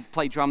learn how to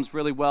play drums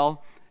really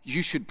well,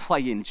 you should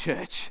play in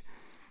church.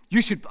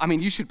 You should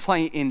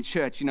play in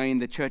church, in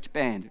the church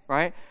band,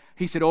 right?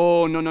 He said,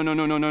 oh,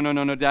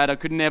 no, Dad, I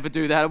could never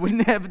do that. I would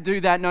never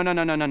do that.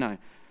 No.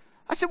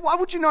 I said, why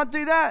would you not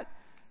do that?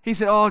 He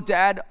said, oh,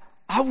 Dad,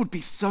 I would be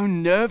so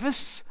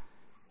nervous.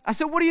 I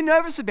said, what are you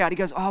nervous about? He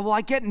goes, oh, well,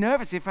 I get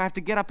nervous if I have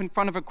to get up in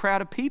front of a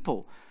crowd of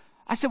people.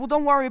 I said, well,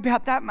 don't worry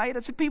about that, mate. I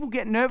said, people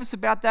get nervous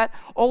about that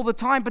all the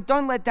time, but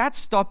don't let that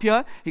stop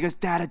you. He goes,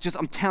 Dad,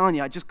 I'm telling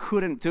you, I just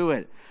couldn't do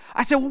it.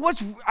 I said, well,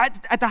 what's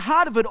at the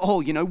heart of it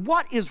all,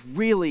 what is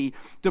really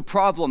the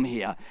problem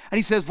here? And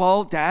he says,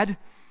 well, Dad,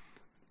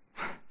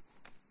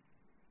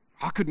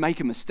 I could make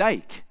a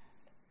mistake.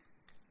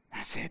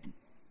 I said,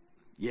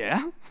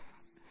 yeah?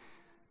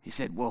 He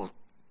said, well,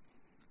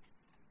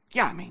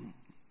 yeah,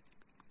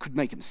 could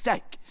make a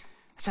mistake.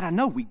 I said, I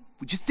know, we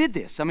just did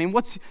this.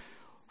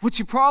 What's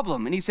your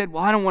problem? And he said,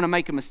 well, I don't want to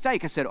make a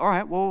mistake. I said, all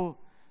right, well,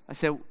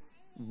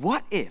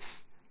 what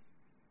if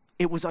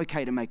it was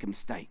okay to make a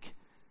mistake?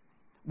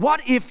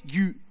 What if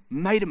you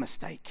made a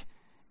mistake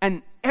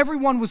and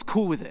everyone was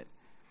cool with it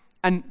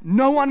and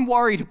no one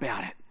worried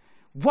about it?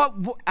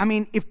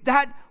 If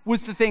that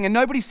was the thing and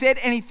nobody said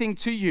anything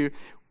to you,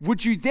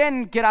 would you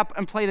then get up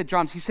and play the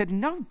drums? He said,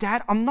 no,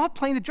 Dad, I'm not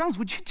playing the drums.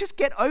 Would you just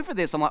get over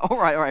this? I'm like, all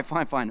right,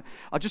 fine.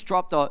 I'll just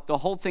drop the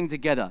whole thing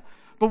together.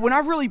 But when I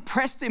really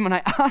pressed him and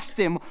I asked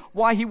him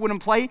why he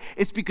wouldn't play,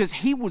 it's because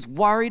he was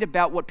worried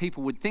about what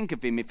people would think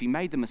of him if he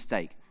made the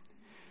mistake.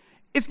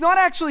 It's not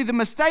actually the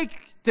mistake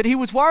that he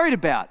was worried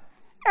about.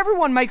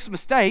 Everyone makes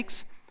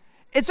mistakes.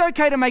 It's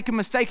okay to make a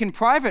mistake in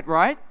private,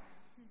 right?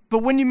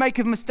 But when you make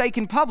a mistake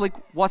in public,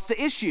 what's the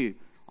issue?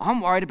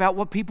 I'm worried about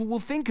what people will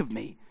think of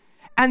me.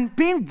 And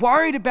being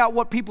worried about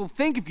what people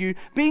think of you,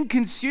 being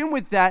consumed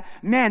with that,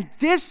 man,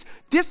 this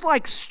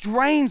like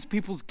strains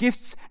people's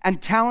gifts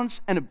and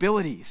talents and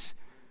abilities.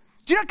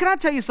 Do you know, can I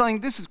tell you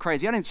something? This is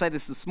crazy. I didn't say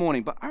this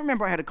morning, but I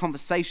remember I had a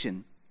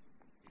conversation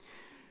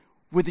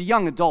with a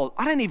young adult.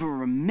 I don't even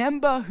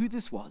remember who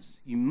this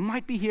was. You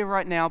might be here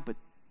right now, but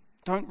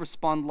don't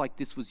respond like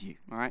this was you,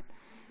 all right?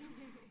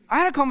 I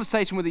had a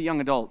conversation with a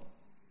young adult,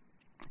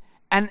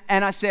 and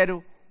I said,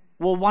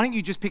 well, why don't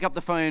you just pick up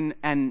the phone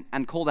and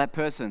call that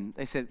person?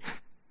 They said,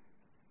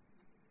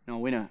 no,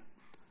 we know.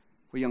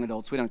 We're young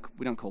adults. We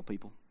don't call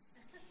people.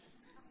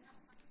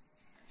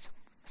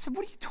 I said,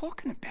 what are you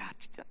talking about?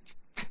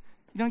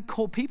 You don't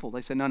call people.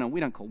 They said, no, we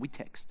don't call. We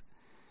text.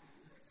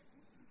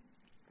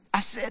 I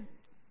said,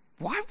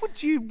 why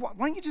don't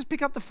you just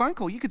pick up the phone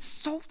call? You could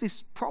solve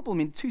this problem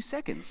in 2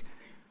 seconds.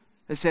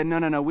 They said,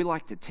 no, we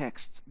like to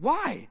text.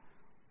 Why?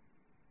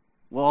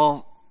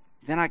 Well,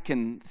 then I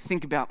can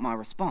think about my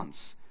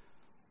response.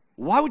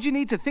 Why would you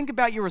need to think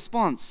about your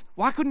response?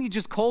 Why couldn't you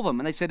just call them?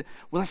 And they said,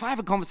 well, if I have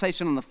a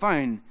conversation on the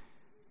phone,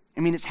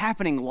 it's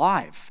happening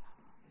live.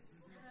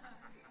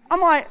 I'm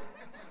like,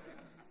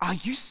 are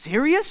you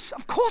serious?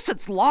 Of course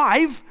it's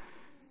live.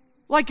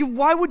 Like,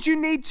 why would you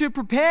need to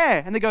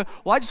prepare? And they go,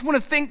 well, I just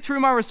want to think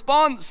through my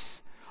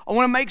response. I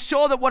want to make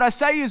sure that what I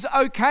say is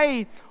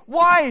okay.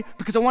 Why?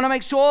 Because I want to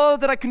make sure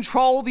that I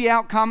control the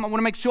outcome. I want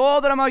to make sure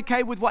that I'm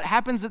okay with what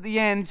happens at the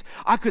end.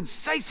 I could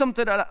say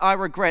something that I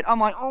regret. I'm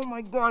like, oh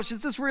my gosh,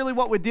 is this really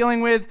what we're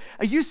dealing with?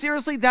 Are you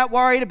seriously that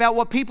worried about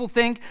what people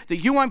think, that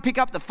you won't pick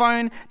up the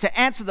phone, to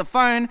answer the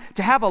phone,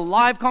 to have a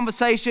live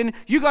conversation?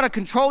 You got to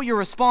control your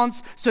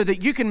response so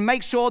that you can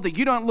make sure that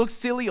you don't look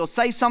silly or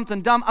say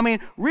something dumb.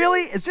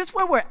 Really? Is this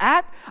where we're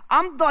at?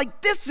 I'm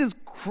like, this is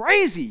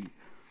crazy.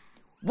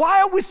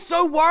 Why are we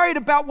so worried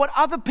about what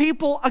other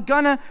people are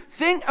going to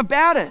think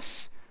about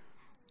us?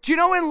 Do you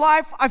know, in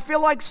life, I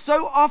feel like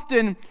so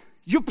often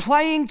you're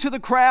playing to the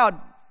crowd.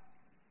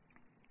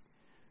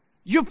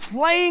 You're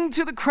playing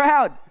to the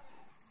crowd.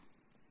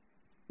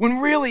 When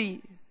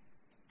really,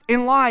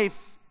 in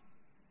life,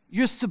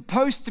 you're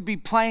supposed to be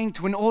playing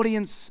to an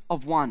audience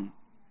of one.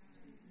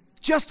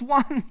 Just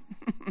one.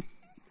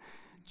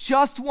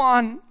 Just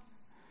one.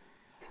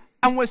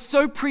 And we're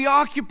so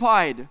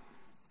preoccupied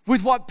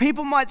with what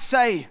people might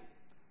say,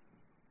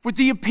 with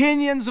the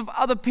opinions of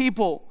other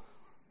people.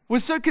 We're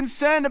so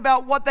concerned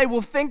about what they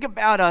will think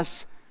about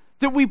us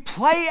that we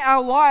play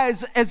our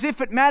lives as if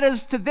it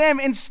matters to them.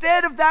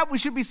 Instead of that, we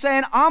should be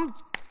saying, I'm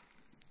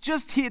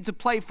just here to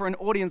play for an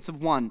audience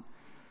of one.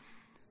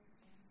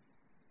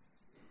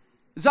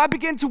 As I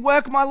begin to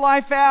work my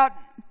life out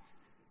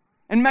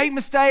and make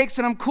mistakes,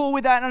 and I'm cool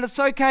with that, and it's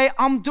okay,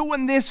 I'm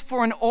doing this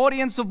for an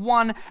audience of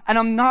one, and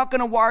I'm not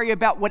going to worry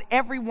about what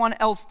everyone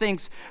else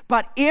thinks.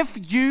 But if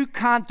you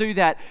can't do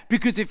that,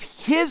 because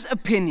if his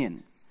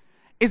opinion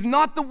is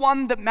not the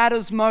one that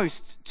matters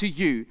most to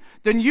you,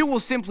 then you will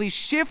simply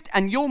shift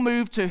and you'll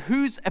move to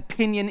whose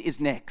opinion is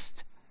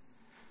next.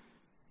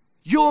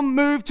 You'll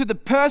move to the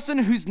person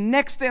who's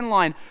next in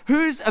line,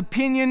 whose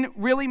opinion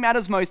really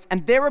matters most,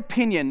 and their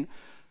opinion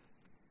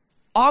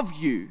of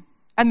you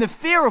and the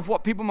fear of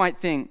what people might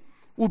think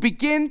will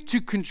begin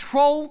to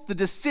control the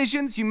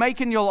decisions you make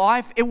in your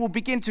life. It will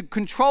begin to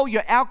control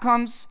your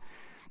outcomes.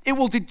 It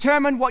will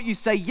determine what you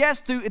say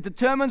yes to. It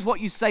determines what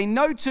you say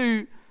no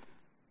to.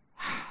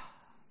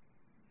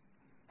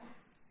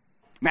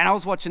 Man, I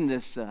was watching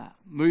this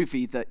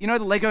movie, the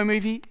Lego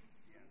movie?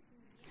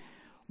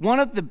 One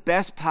of the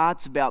best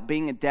parts about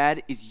being a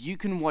dad is you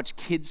can watch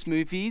kids'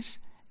 movies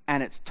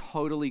and it's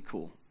totally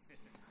cool.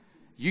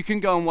 You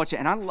can go and watch it.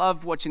 And I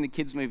love watching the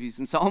kids' movies.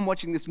 And so I'm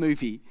watching this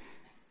movie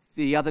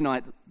the other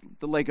night,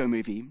 the Lego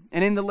movie.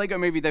 And in the Lego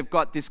movie, they've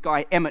got this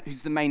guy, Emmett,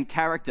 who's the main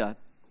character.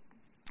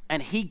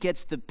 And he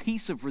gets the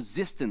piece of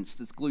resistance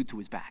that's glued to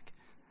his back.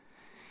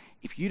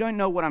 If you don't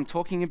know what I'm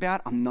talking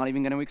about, I'm not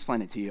even going to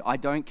explain it to you. I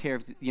don't care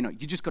if, you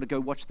just got to go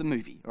watch the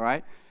movie, all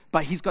right?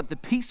 But he's got the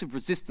piece of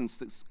resistance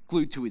that's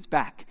glued to his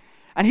back.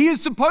 And he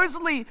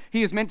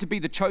is meant to be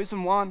the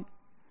chosen one.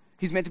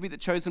 He's meant to be the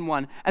chosen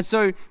one. And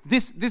so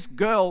this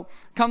girl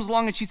comes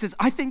along and she says,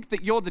 I think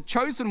that you're the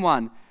chosen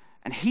one.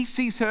 And he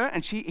sees her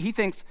and he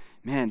thinks,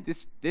 man,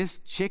 this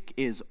chick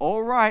is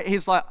all right.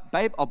 He's like,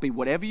 babe, I'll be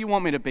whatever you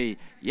want me to be.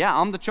 Yeah,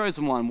 I'm the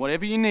chosen one,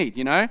 whatever you need,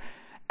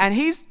 And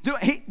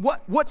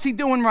what's he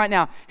doing right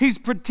now? He's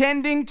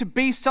pretending to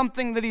be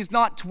something that he's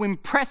not to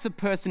impress a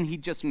person he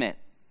just met.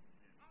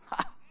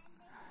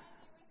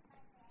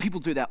 People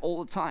do that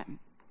all the time.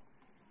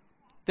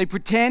 They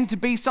pretend to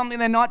be something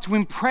they're not to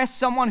impress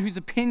someone whose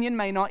opinion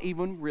may not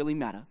even really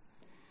matter.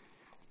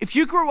 if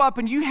you grew up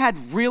and you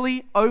had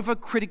really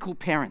overcritical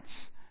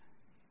parents,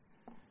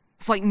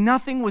 it's like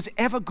nothing was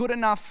ever good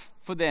enough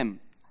for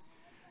them.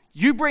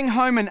 You bring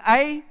home an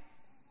A,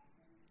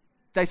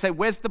 they say,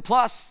 where's the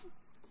plus?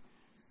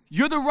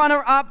 You're the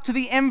runner-up to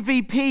the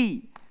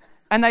MVP.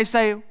 And they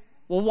say,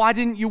 well, why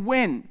didn't you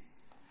win?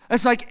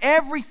 It's like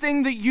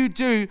everything that you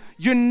do,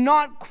 you're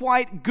not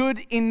quite good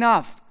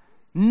enough.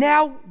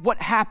 Now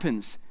what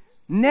happens?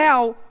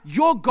 Now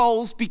your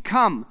goals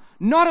become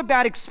not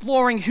about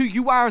exploring who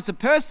you are as a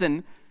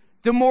person,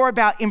 they're more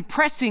about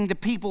impressing the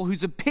people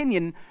whose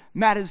opinion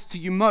matters to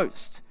you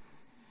most.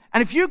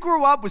 And if you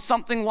grew up with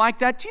something like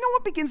that, do you know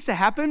what begins to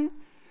happen?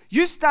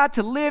 You start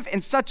to live in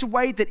such a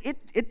way that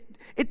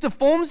it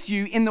deforms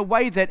you in the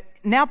way that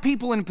now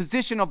people in a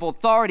position of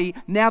authority,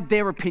 now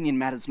their opinion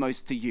matters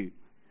most to you.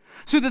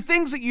 So the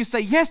things that you say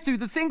yes to,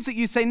 the things that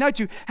you say no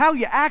to, how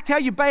you act, how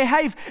you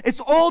behave, it's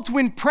all to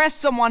impress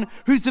someone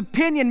whose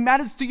opinion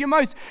matters to you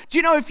most. Do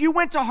you know, if you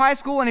went to high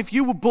school and if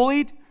you were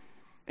bullied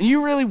and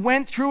you really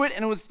went through it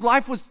and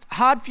life was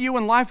hard for you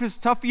and life was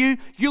tough for you,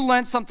 you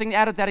learned something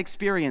out of that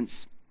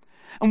experience.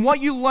 And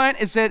what you learn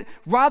is that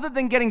rather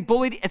than getting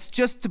bullied, it's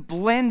just to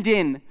blend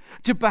in,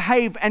 to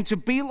behave, and to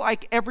be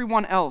like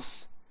everyone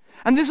else.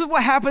 And this is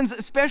what happens,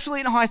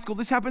 especially in high school.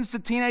 This happens to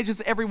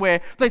teenagers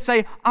everywhere. They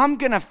say, I'm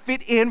going to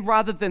fit in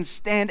rather than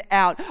stand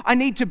out. I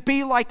need to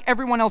be like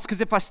everyone else because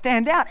if I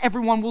stand out,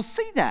 everyone will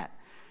see that.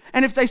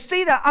 And if they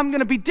see that, I'm going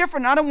to be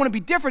different. I don't want to be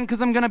different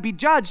because I'm going to be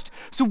judged.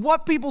 So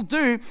what people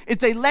do is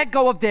they let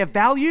go of their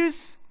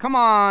values. Come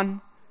on.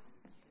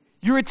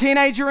 You're a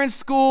teenager in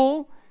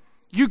school.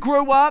 You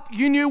grew up,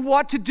 you knew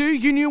what to do,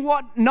 you knew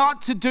what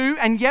not to do,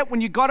 and yet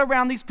when you got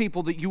around these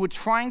people that you were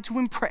trying to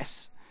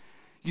impress,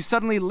 you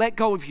suddenly let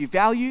go of your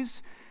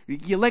values,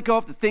 you let go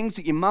of the things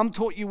that your mum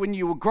taught you when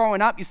you were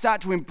growing up, you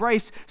start to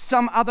embrace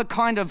some other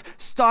kind of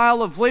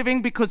style of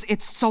living because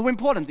it's so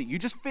important that you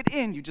just fit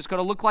in, you just got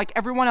to look like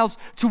everyone else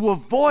to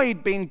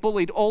avoid being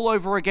bullied all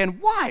over again.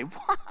 Why?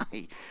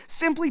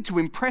 Simply to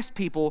impress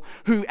people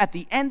who, at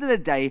the end of the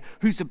day,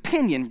 whose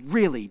opinion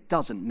really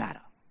doesn't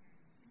matter.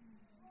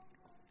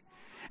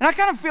 And I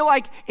kind of feel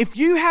like if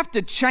you have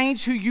to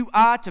change who you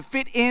are to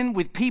fit in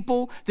with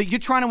people that you're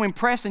trying to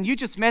impress and you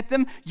just met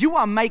them, you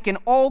are making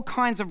all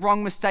kinds of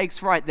wrong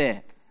mistakes right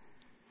there.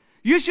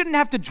 You shouldn't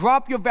have to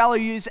drop your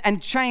values and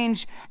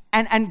change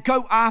and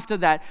go after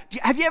that.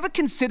 Have you ever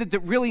considered that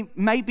really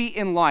maybe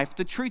in life,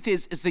 the truth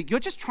is that you're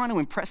just trying to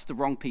impress the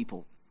wrong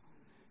people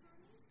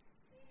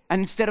and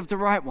instead of the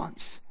right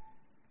ones?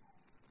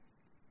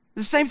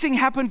 The same thing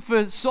happened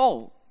for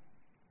Saul,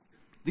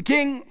 the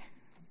king,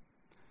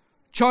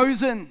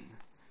 chosen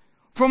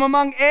from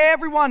among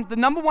everyone, the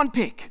number one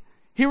pick.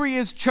 Here he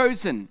is,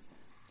 chosen.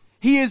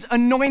 He is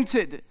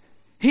anointed.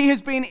 He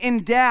has been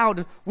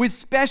endowed with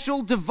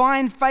special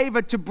divine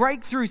favor to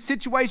break through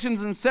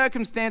situations and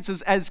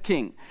circumstances as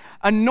king.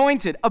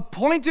 Anointed,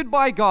 appointed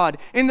by God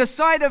in the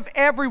sight of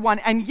everyone,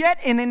 and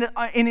yet in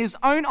his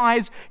own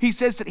eyes, he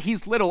says that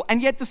he's little.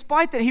 And yet,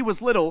 despite that he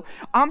was little,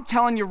 I'm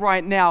telling you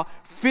right now,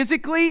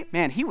 physically,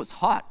 man, he was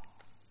hot.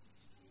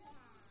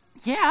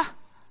 Yeah.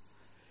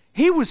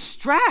 He was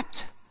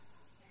strapped.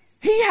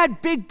 He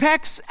had big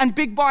pecs and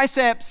big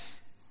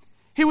biceps.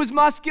 He was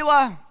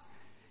muscular.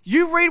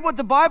 You read what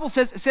the Bible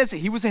says. It says that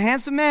he was a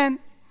handsome man.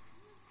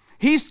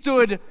 He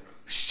stood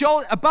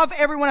above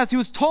everyone else. He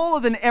was taller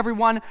than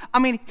everyone. I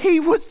mean,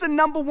 he was the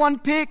number one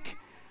pick.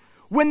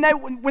 When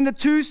the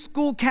two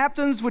school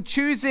captains were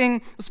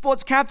choosing,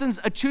 sports captains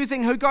are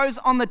choosing who goes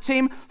on the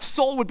team,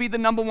 Saul would be the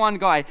number one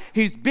guy.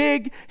 He's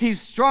big,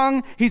 he's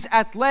strong, he's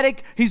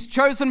athletic, he's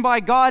chosen by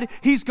God.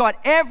 He's got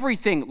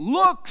everything: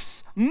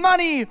 looks,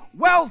 money,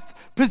 wealth,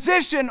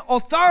 position,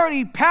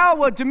 authority,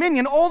 power,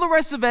 dominion, all the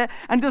rest of it.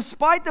 And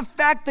despite the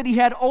fact that he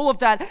had all of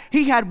that,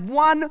 he had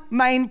one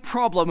main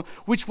problem,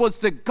 which was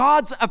that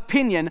God's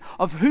opinion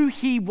of who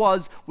he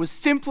was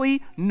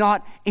simply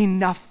not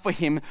enough for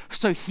him.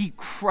 So he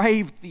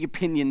craved the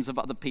opinions of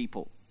other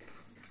people.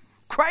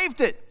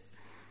 Craved it.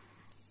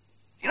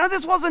 You know,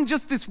 this wasn't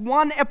just this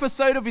one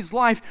episode of his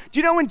life.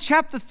 Do you know in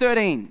chapter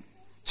 13,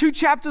 2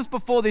 chapters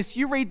before this,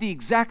 you read the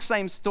exact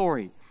same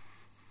story.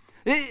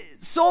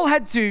 Saul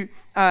had to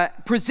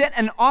present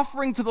an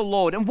offering to the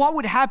Lord. And what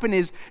would happen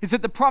is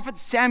that the prophet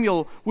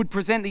Samuel would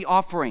present the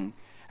offering.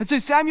 And so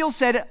Samuel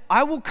said,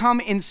 I will come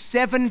in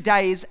 7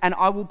 days and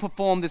I will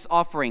perform this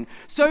offering.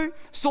 So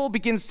Saul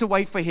begins to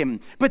wait for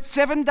him. But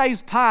 7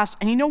 days pass,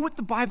 and you know what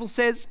the Bible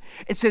says?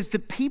 It says the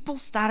people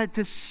started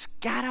to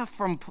scatter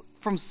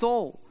from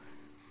Saul.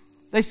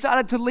 They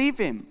started to leave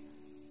him.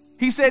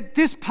 He said,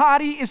 this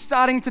party is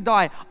starting to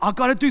die. I've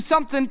got to do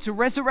something to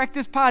resurrect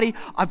this party.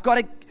 I've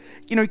got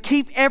to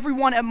keep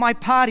everyone at my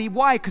party.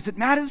 Why? Because it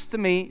matters to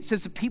me. It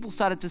says the people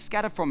started to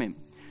scatter from him.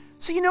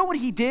 So you know what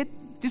he did?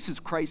 This is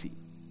crazy.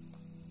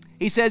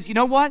 He says, you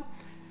know what?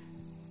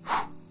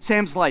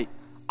 Sam's late.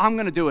 I'm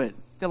going to do it.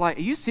 They're like,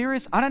 are you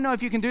serious? I don't know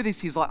if you can do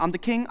this. He's like, I'm the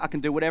king. I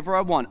can do whatever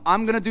I want.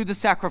 I'm going to do the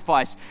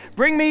sacrifice.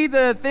 Bring me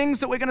the things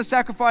that we're going to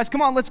sacrifice.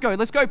 Come on, let's go.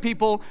 Let's go,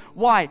 people.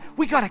 Why?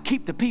 We got to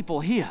keep the people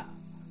here.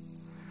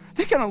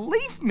 They're going to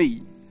leave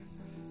me.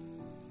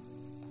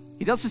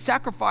 He does the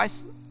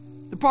sacrifice.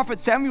 The prophet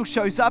Samuel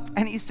shows up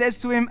and he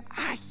says to him,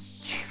 "Are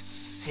you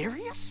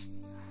serious?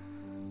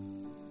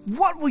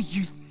 What were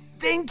you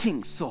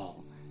thinking,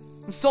 Saul?"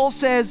 And Saul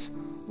says,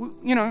 "Well,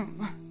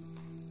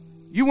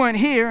 you weren't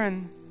here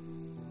and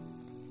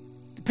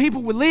the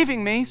people were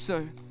leaving me,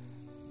 so,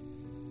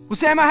 well,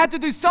 Sam, I had to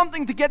do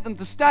something to get them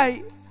to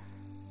stay.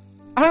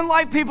 I don't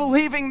like people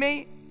leaving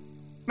me.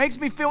 Makes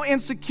me feel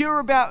insecure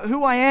about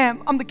who I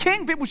am. I'm the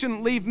king. People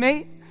shouldn't leave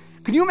me."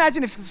 Can you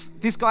imagine if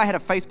this guy had a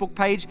Facebook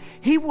page?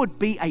 He would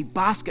be a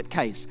basket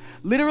case.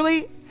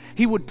 Literally,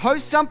 he would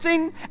post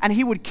something and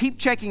he would keep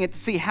checking it to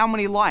see how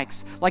many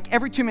likes. Like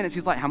every 2 minutes,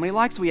 he's like, "How many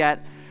likes are we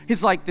at?"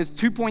 He's like, "There's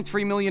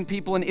 2.3 million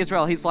people in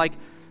Israel." He's like,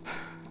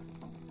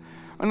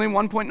 "Only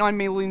 1.9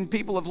 million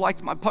people have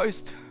liked my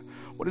post.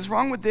 What is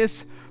wrong with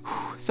this?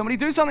 Somebody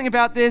do something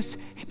about this."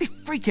 He'd be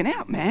freaking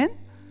out, man.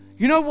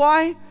 You know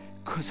why?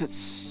 Because it's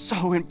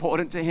so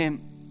important to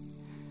him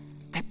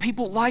that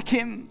people like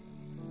him.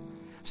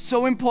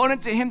 So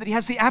important to him that he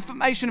has the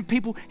affirmation of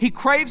people. He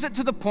craves it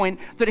to the point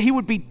that he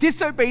would be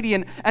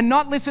disobedient and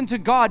not listen to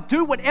God,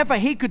 do whatever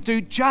he could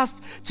do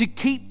just to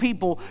keep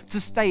people to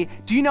stay.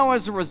 Do you know,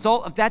 as a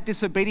result of that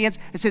disobedience,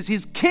 it says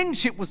his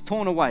kingship was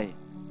torn away.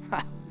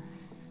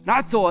 And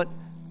I thought,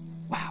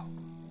 wow,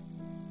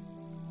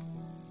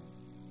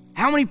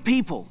 how many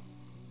people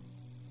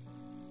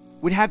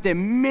would have their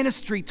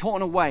ministry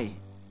torn away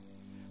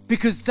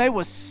because they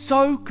were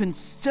so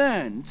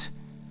concerned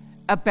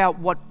about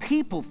what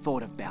people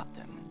thought about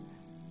them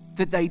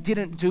that they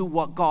didn't do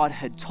what God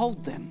had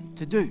told them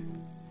to do.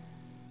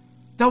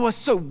 They were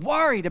so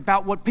worried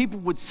about what people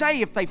would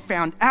say if they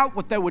found out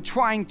what they were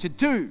trying to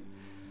do,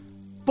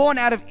 born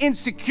out of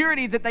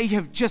insecurity, that they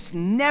have just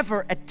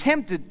never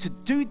attempted to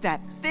do that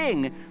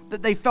thing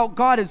that they felt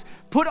God has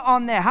put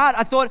on their heart.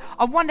 I thought,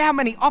 I wonder how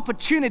many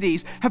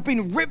opportunities have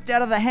been ripped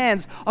out of the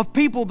hands of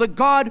people that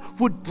God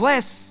would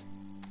bless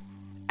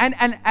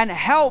and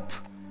help.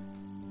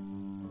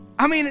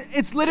 I mean,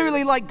 it's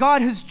literally like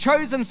God has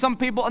chosen some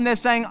people and they're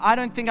saying, "I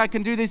don't think I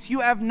can do this." You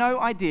have no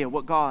idea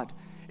what God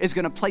is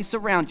going to place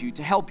around you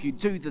to help you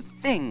do the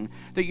thing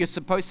that you're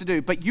supposed to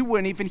do. But you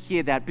won't even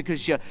hear that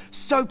because you're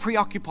so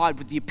preoccupied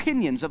with the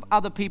opinions of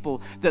other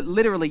people that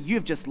literally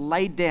you've just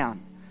laid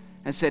down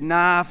and said,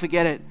 "Nah,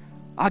 forget it.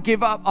 I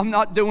give up. I'm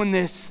not doing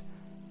this."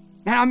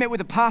 Man, I met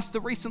with a pastor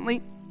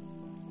recently.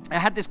 I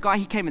had this guy,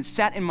 he came and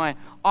sat in my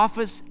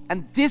office,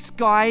 and this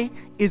guy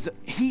is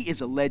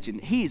a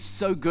legend. He is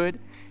so good.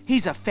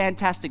 He's a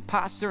fantastic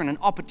pastor, and an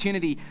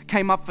opportunity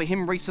came up for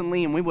him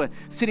recently, and we were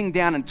sitting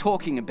down and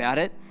talking about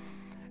it.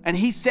 And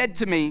he said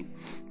to me,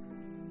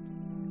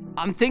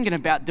 "I'm thinking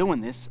about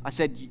doing this." I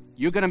said,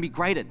 "You're going to be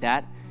great at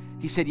that."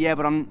 He said, "Yeah,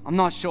 but I'm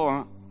not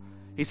sure."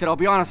 He said, "I'll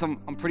be honest,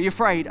 I'm pretty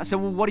afraid." I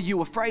said, "Well, what are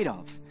you afraid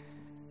of?"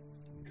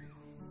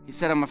 He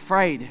said, "I'm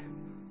afraid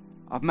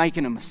of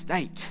making a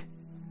mistake."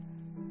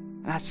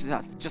 And that's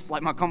just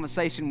like my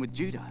conversation with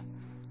Judah.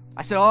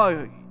 I said,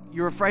 "Oh,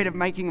 you're afraid of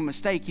making a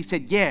mistake?" He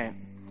said, "Yeah.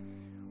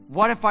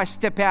 What if I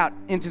step out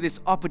into this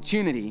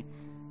opportunity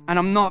and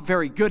I'm not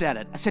very good at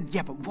it?" I said,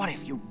 "Yeah, but what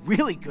if you're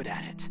really good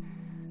at it?"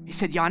 He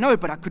said, "Yeah, I know,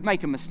 but I could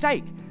make a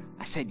mistake."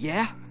 I said,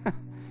 "Yeah?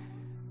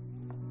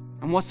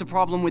 And what's the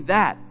problem with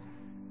that?"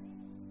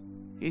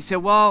 He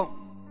said, "Well,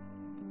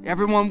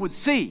 everyone would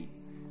see."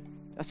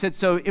 I said,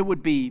 "So it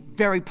would be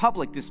very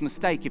public, this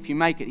mistake, if you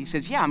make it?" He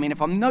says, "Yeah, I mean,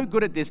 if I'm no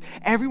good at this,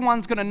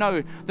 everyone's going to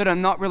know that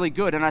I'm not really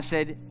good." And I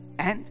said,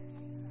 "And?"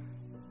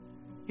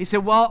 He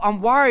said, "Well,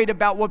 I'm worried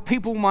about what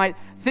people might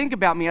think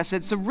about me." I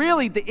said, "So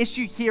really the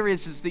issue here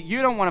is that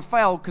you don't want to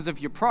fail because of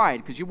your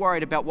pride, because you're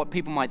worried about what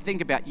people might think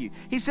about you."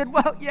 He said,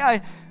 "Well, yeah,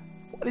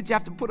 why did you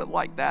have to put it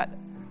like that?"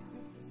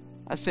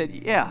 I said,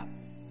 "Yeah,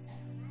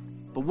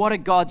 but what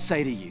did God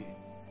say to you?"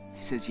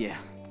 He says, "Yeah,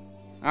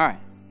 all right."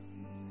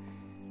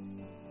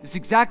 This is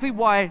exactly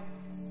why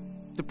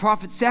the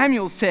prophet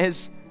Samuel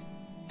says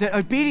that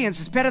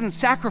obedience is better than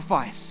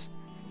sacrifice.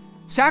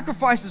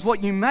 Sacrifice is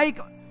what you make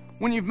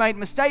when you've made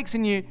mistakes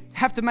and you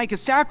have to make a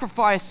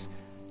sacrifice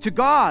to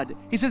God.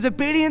 He says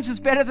obedience is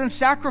better than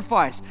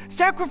sacrifice.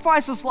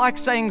 Sacrifice is like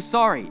saying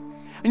sorry.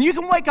 And you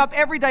can wake up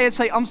every day and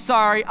say, "I'm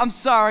sorry, I'm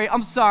sorry,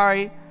 I'm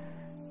sorry."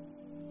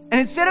 And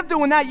instead of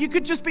doing that, you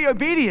could just be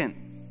obedient.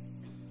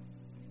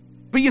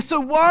 But you're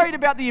so worried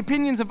about the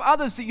opinions of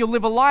others that you'll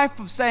live a life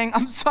of saying,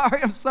 I'm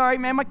sorry,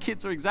 man, my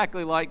kids are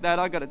exactly like that,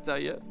 I gotta tell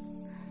you.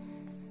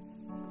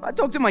 I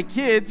talk to my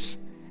kids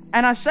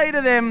and I say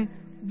to them,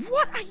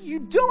 "What are you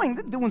doing?"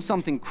 They're doing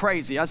something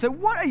crazy. I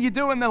said, "What are you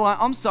doing?" They're like,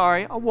 "I'm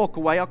sorry." I'll walk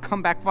away. I'll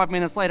come back 5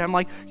 minutes later. I'm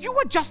like, "You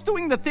were just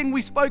doing the thing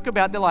we spoke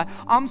about." They're like,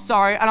 "I'm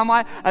sorry." And I'm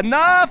like,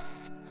 "Enough."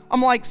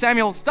 I'm like,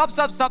 "Samuel, stop.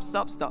 Stop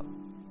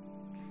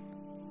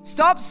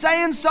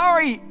saying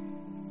sorry."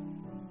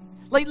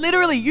 Like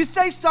literally, you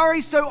say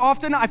sorry so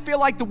often, I feel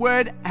like the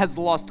word has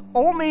lost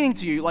all meaning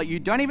to you. Like you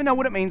don't even know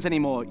what it means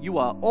anymore. You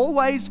are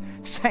always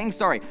saying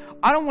sorry.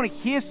 I don't want to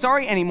hear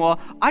sorry anymore.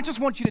 I just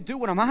want you to do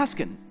what I'm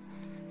asking.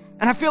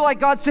 And I feel like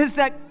God says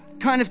that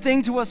kind of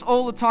thing to us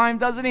all the time,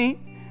 doesn't he?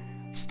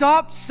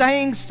 Stop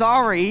saying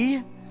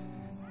sorry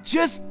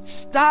Just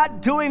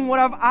start doing what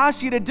I've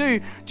asked you to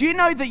do. Do you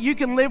know that you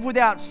can live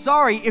without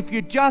sorry if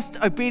you're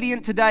just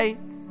obedient today?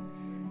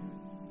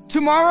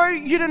 Tomorrow,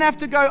 you don't have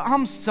to go,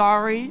 I'm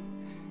sorry,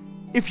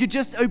 if you're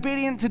just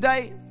obedient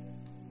today.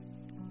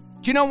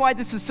 Do you know why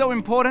this is so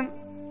important?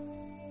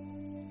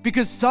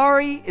 Because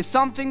sorry is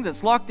something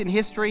that's locked in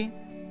history.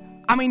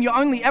 I mean, you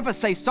only ever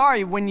say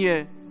sorry when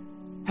you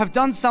have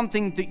done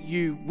something that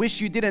you wish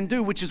you didn't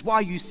do, which is why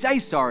you say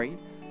sorry.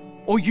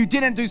 Or you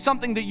didn't do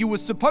something that you were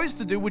supposed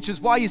to do, which is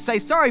why you say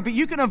sorry. But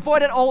you can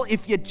avoid it all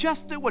if you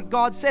just do what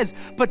God says.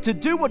 But to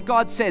do what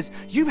God says,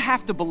 you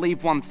have to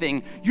believe one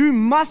thing. You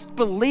must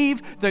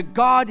believe that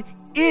God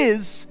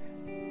is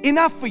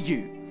enough for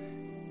you.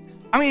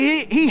 I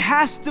mean, He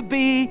has to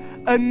be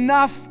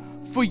enough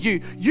for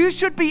you. You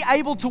should be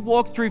able to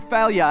walk through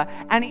failure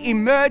and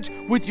emerge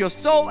with your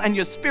soul and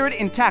your spirit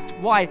intact.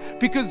 Why?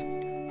 Because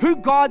who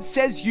God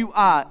says you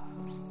are,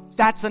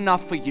 that's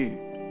enough for you.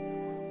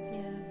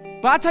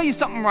 But I'll tell you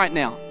something right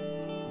now.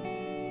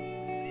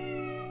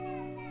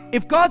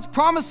 If God's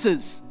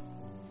promises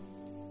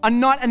are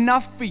not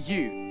enough for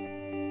you,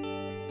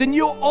 then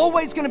you're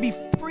always going to be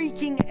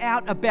freaking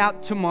out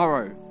about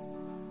tomorrow.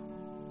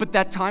 But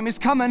that time is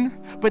coming,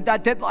 but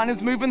that deadline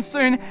is moving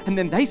soon. And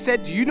then they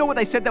said, do you know what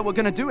they said that we're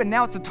going to do? And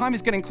now it's the time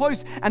is getting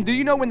close. And do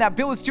you know when that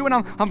bill is due? And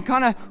I'm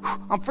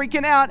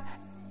freaking out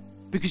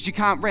because you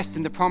can't rest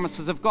in the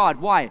promises of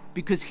God. Why?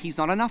 Because He's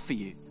not enough for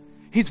you.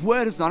 His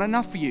word is not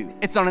enough for you.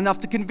 It's not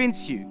enough to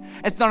convince you.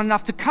 It's not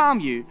enough to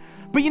calm you.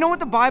 But you know what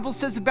the Bible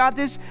says about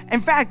this?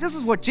 In fact, this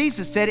is what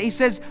Jesus said. He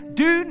says,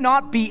 do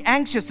not be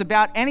anxious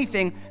about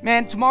anything.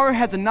 Man, tomorrow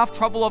has enough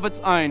trouble of its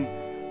own.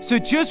 So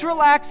just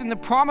relax in the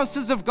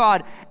promises of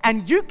God.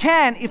 And you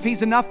can if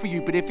He's enough for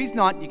you. But if He's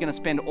not, you're going to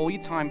spend all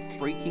your time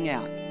freaking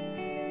out.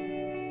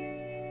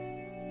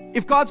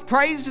 If God's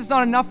praise is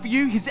not enough for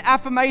you, His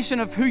affirmation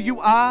of who you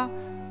are,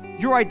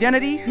 your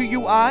identity, who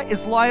you are,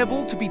 is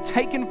liable to be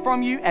taken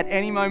from you at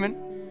any moment.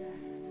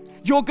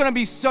 You're going to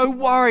be so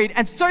worried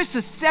and so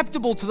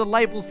susceptible to the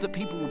labels that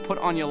people will put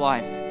on your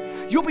life.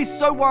 You'll be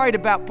so worried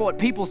about what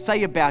people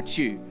say about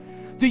you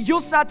that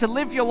you'll start to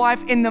live your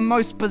life in the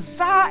most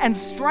bizarre and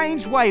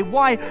strange way.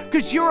 Why?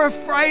 Because you're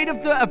afraid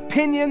of the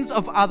opinions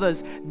of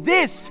others.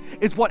 This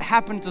is what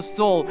happened to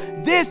Saul.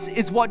 This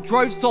is what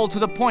drove Saul to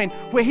the point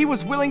where he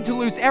was willing to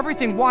lose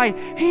everything. Why?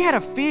 He had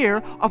a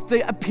fear of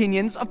the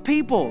opinions of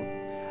people.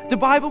 The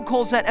Bible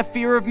calls that a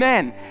fear of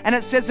man. And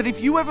it says that if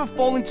you ever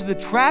fall into the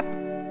trap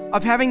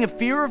of having a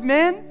fear of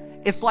man,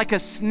 it's like a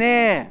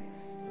snare.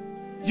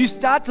 You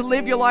start to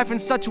live your life in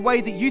such a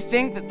way that you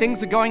think that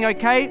things are going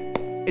okay,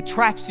 it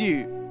traps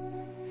you.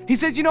 He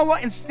says, you know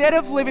what? Instead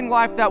of living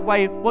life that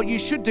way, what you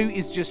should do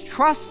is just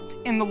trust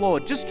in the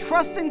Lord. Just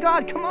trust in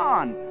God. Come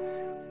on.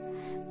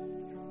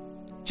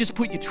 Just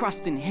put your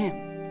trust in Him.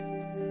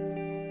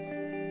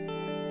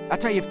 I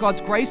tell you, if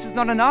God's grace is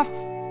not enough,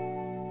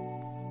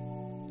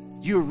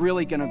 you're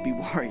really going to be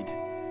worried.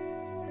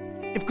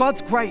 If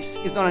God's grace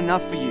is not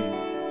enough for you,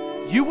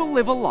 you will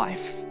live a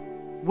life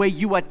where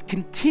you are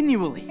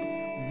continually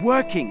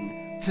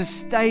working to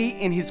stay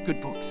in His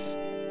good books.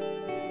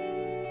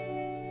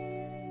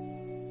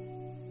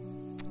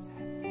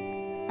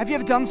 Have you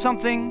ever done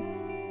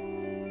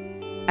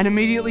something and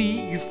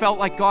immediately you felt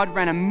like God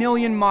ran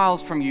 1,000,000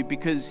 miles from you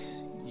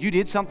because you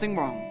did something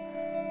wrong?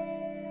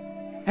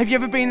 Have you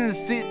ever been in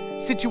the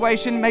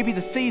situation, maybe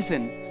the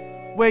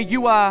season, where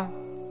you are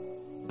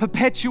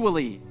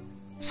perpetually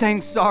saying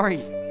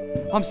sorry?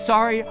 I'm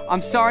sorry,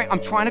 I'm sorry, I'm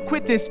trying to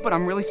quit this, but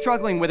I'm really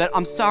struggling with it.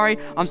 I'm sorry,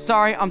 I'm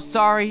sorry, I'm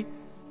sorry.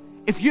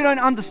 If you don't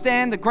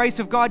understand the grace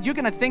of God, you're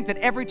going to think that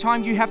every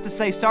time you have to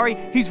say sorry,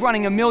 He's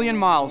running 1,000,000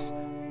 miles.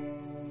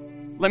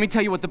 Let me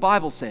tell you what the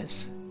Bible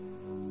says.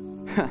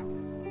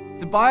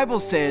 The Bible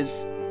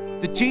says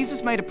that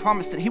Jesus made a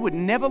promise that He would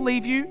never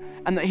leave you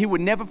and that He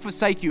would never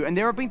forsake you. And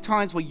there have been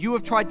times where you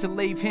have tried to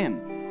leave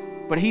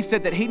Him, but He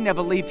said that He'd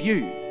never leave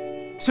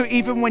you. So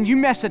even when you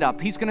mess it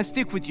up, He's going to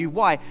stick with you.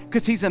 Why?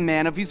 Because He's a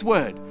man of His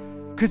word.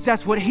 Because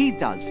that's what He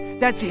does.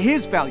 That's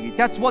His value.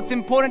 That's what's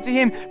important to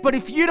Him. But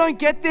if you don't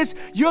get this,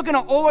 you're going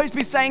to always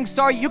be saying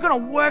sorry. You're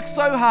going to work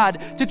so hard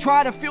to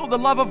try to feel the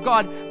love of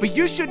God. But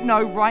you should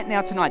know right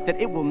now tonight that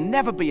it will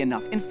never be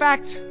enough. In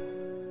fact,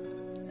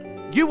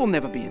 you will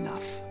never be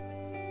enough.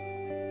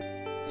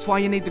 That's why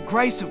you need the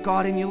grace of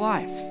God in your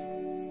life.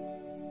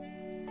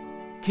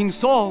 King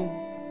Saul,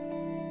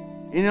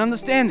 he didn't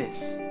understand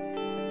this.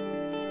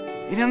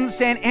 He didn't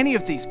understand any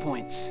of these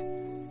points.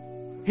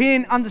 He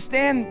didn't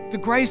understand the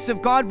grace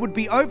of God would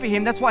be over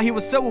him. That's why he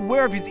was so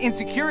aware of his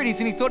insecurities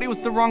and he thought he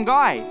was the wrong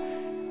guy.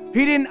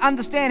 He didn't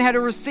understand how to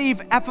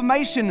receive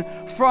affirmation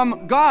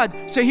from God.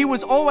 So he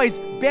was always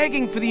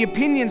begging for the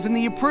opinions and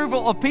the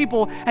approval of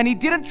people. And he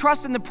didn't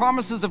trust in the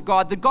promises of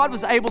God, that God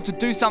was able to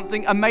do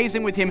something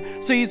amazing with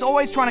him. So he's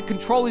always trying to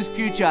control his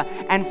future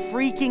and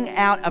freaking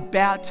out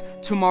about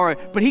tomorrow.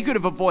 But he could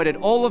have avoided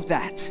all of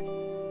that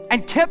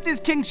and kept his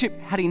kingship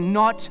had he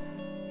not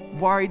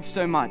worried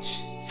so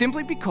much,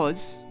 simply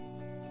because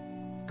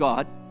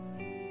God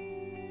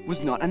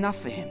was not enough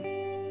for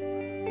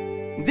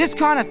him. This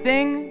kind of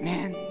thing,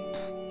 man,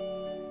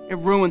 it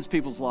ruins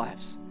people's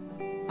lives.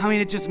 I mean,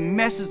 it just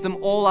messes them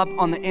all up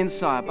on the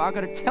inside. But I've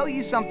got to tell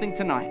you something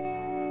tonight.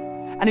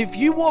 And if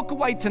you walk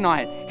away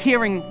tonight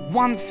hearing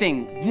one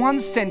thing, one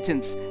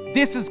sentence,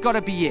 this has got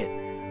to be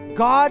it.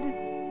 God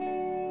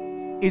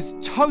is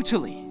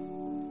totally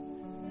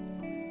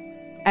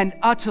and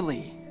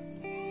utterly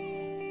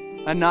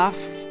enough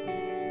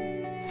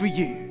for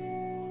you.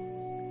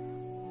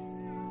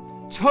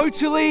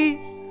 Totally,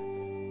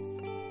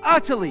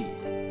 utterly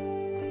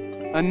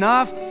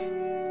enough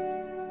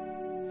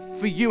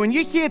for you. And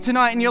you're here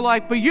tonight and you're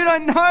like, but you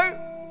don't know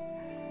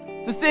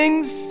the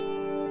things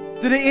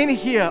that are in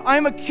here.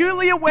 I'm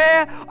acutely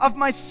aware of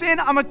my sin.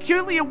 I'm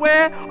acutely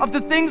aware of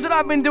the things that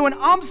I've been doing.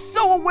 I'm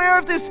so aware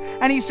of this.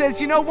 And he says,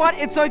 you know what?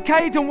 It's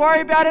okay. Don't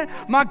worry about it.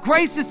 My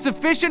grace is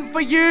sufficient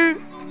for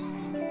you.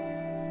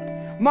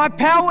 My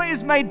power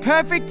is made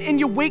perfect in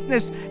your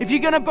weakness. If you're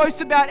going to boast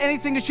about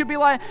anything, it should be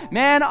like,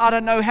 man, I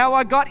don't know how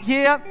I got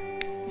here.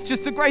 It's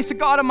just the grace of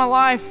God in my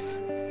life.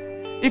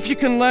 If you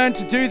can learn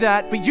to do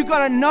that, but you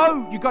got to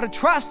know, you got to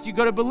trust, you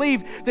got to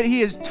believe that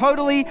he is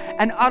totally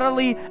and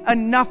utterly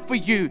enough for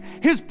you.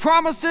 His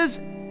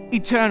promises,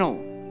 eternal.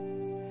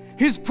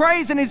 His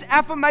praise and his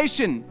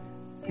affirmation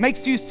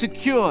makes you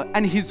secure,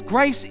 and his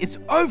grace is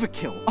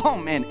overkill. Oh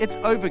man, it's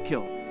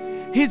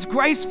overkill. His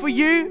grace for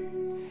you,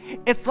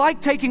 it's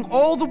like taking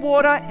all the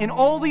water in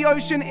all the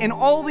ocean, in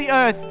all the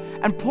earth,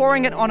 and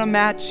pouring it on a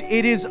match.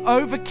 It is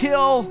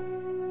overkill.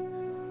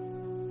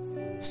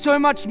 So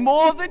much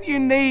more than you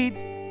need.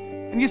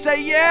 And you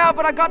say, yeah,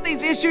 but I got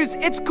these issues.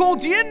 It's cool.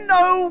 Do you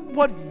know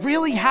what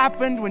really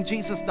happened when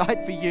Jesus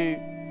died for you?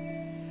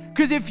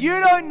 Because if you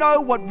don't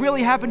know what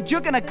really happened, you're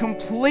going to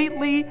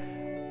completely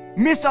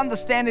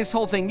misunderstand this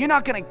whole thing. You're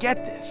not going to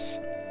get this.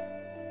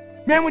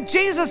 Man, when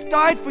Jesus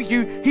died for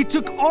you, he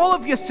took all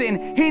of your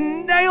sin, he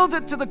nailed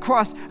it to the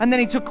cross, and then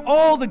he took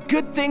all the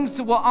good things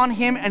that were on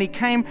him and he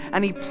came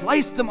and he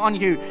placed them on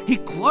you. He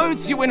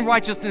clothes you in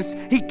righteousness.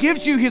 He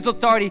gives you his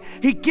authority.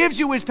 He gives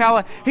you his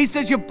power. He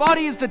says your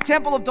body is the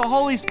temple of the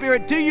Holy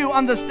Spirit. Do you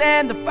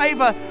understand the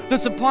favor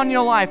that's upon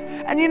your life?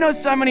 And you know,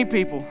 so many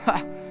people,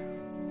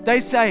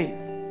 they say,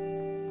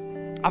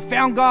 I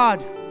found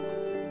God.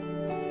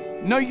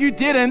 No, you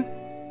didn't.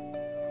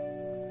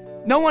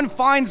 No one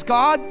finds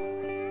God.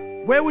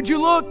 Where would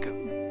you look?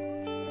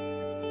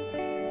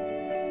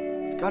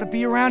 It's got to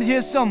be around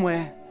here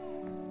somewhere.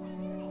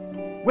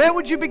 Where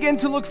would you begin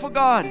to look for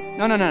God?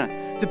 No.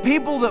 The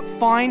people that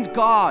find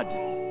God,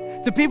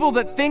 the people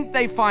that think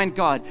they find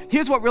God,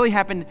 here's what really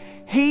happened.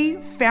 He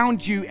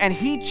found you and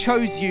he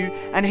chose you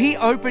and he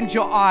opened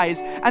your eyes.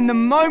 And the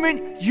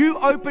moment you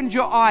opened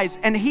your eyes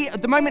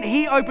the moment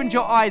he opened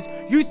your eyes,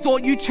 you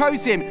thought you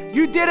chose him.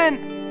 You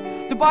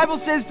didn't. The Bible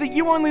says that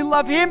you only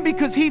love him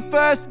because he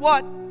first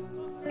what?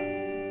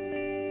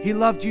 He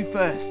loved you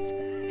first.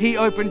 He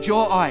opened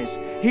your eyes.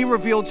 He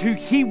revealed who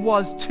he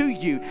was to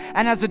you.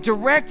 And as a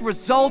direct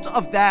result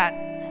of that,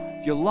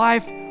 your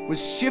life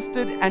was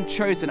shifted and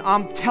chosen.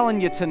 I'm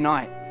telling you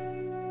tonight,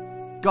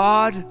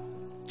 God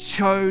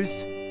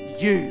chose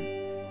you.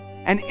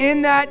 And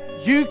in that,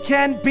 you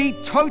can be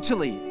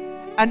totally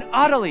and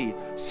utterly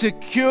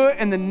secure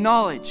in the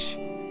knowledge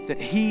that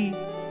he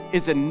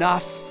is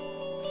enough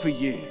for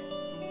you.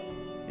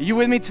 Are you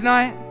with me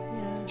tonight?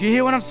 Yeah. Do you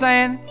hear what I'm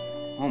saying?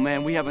 Oh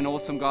man, we have an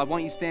awesome God. Why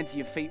don't you stand to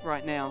your feet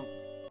right now?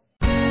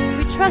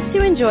 We trust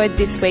you enjoyed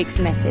this week's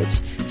message.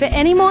 For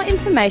any more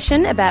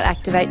information about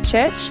Activate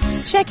Church,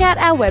 check out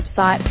our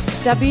website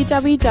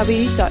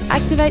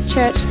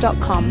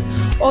www.activatechurch.com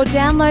or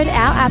download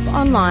our app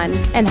online,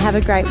 and have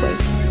a great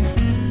week.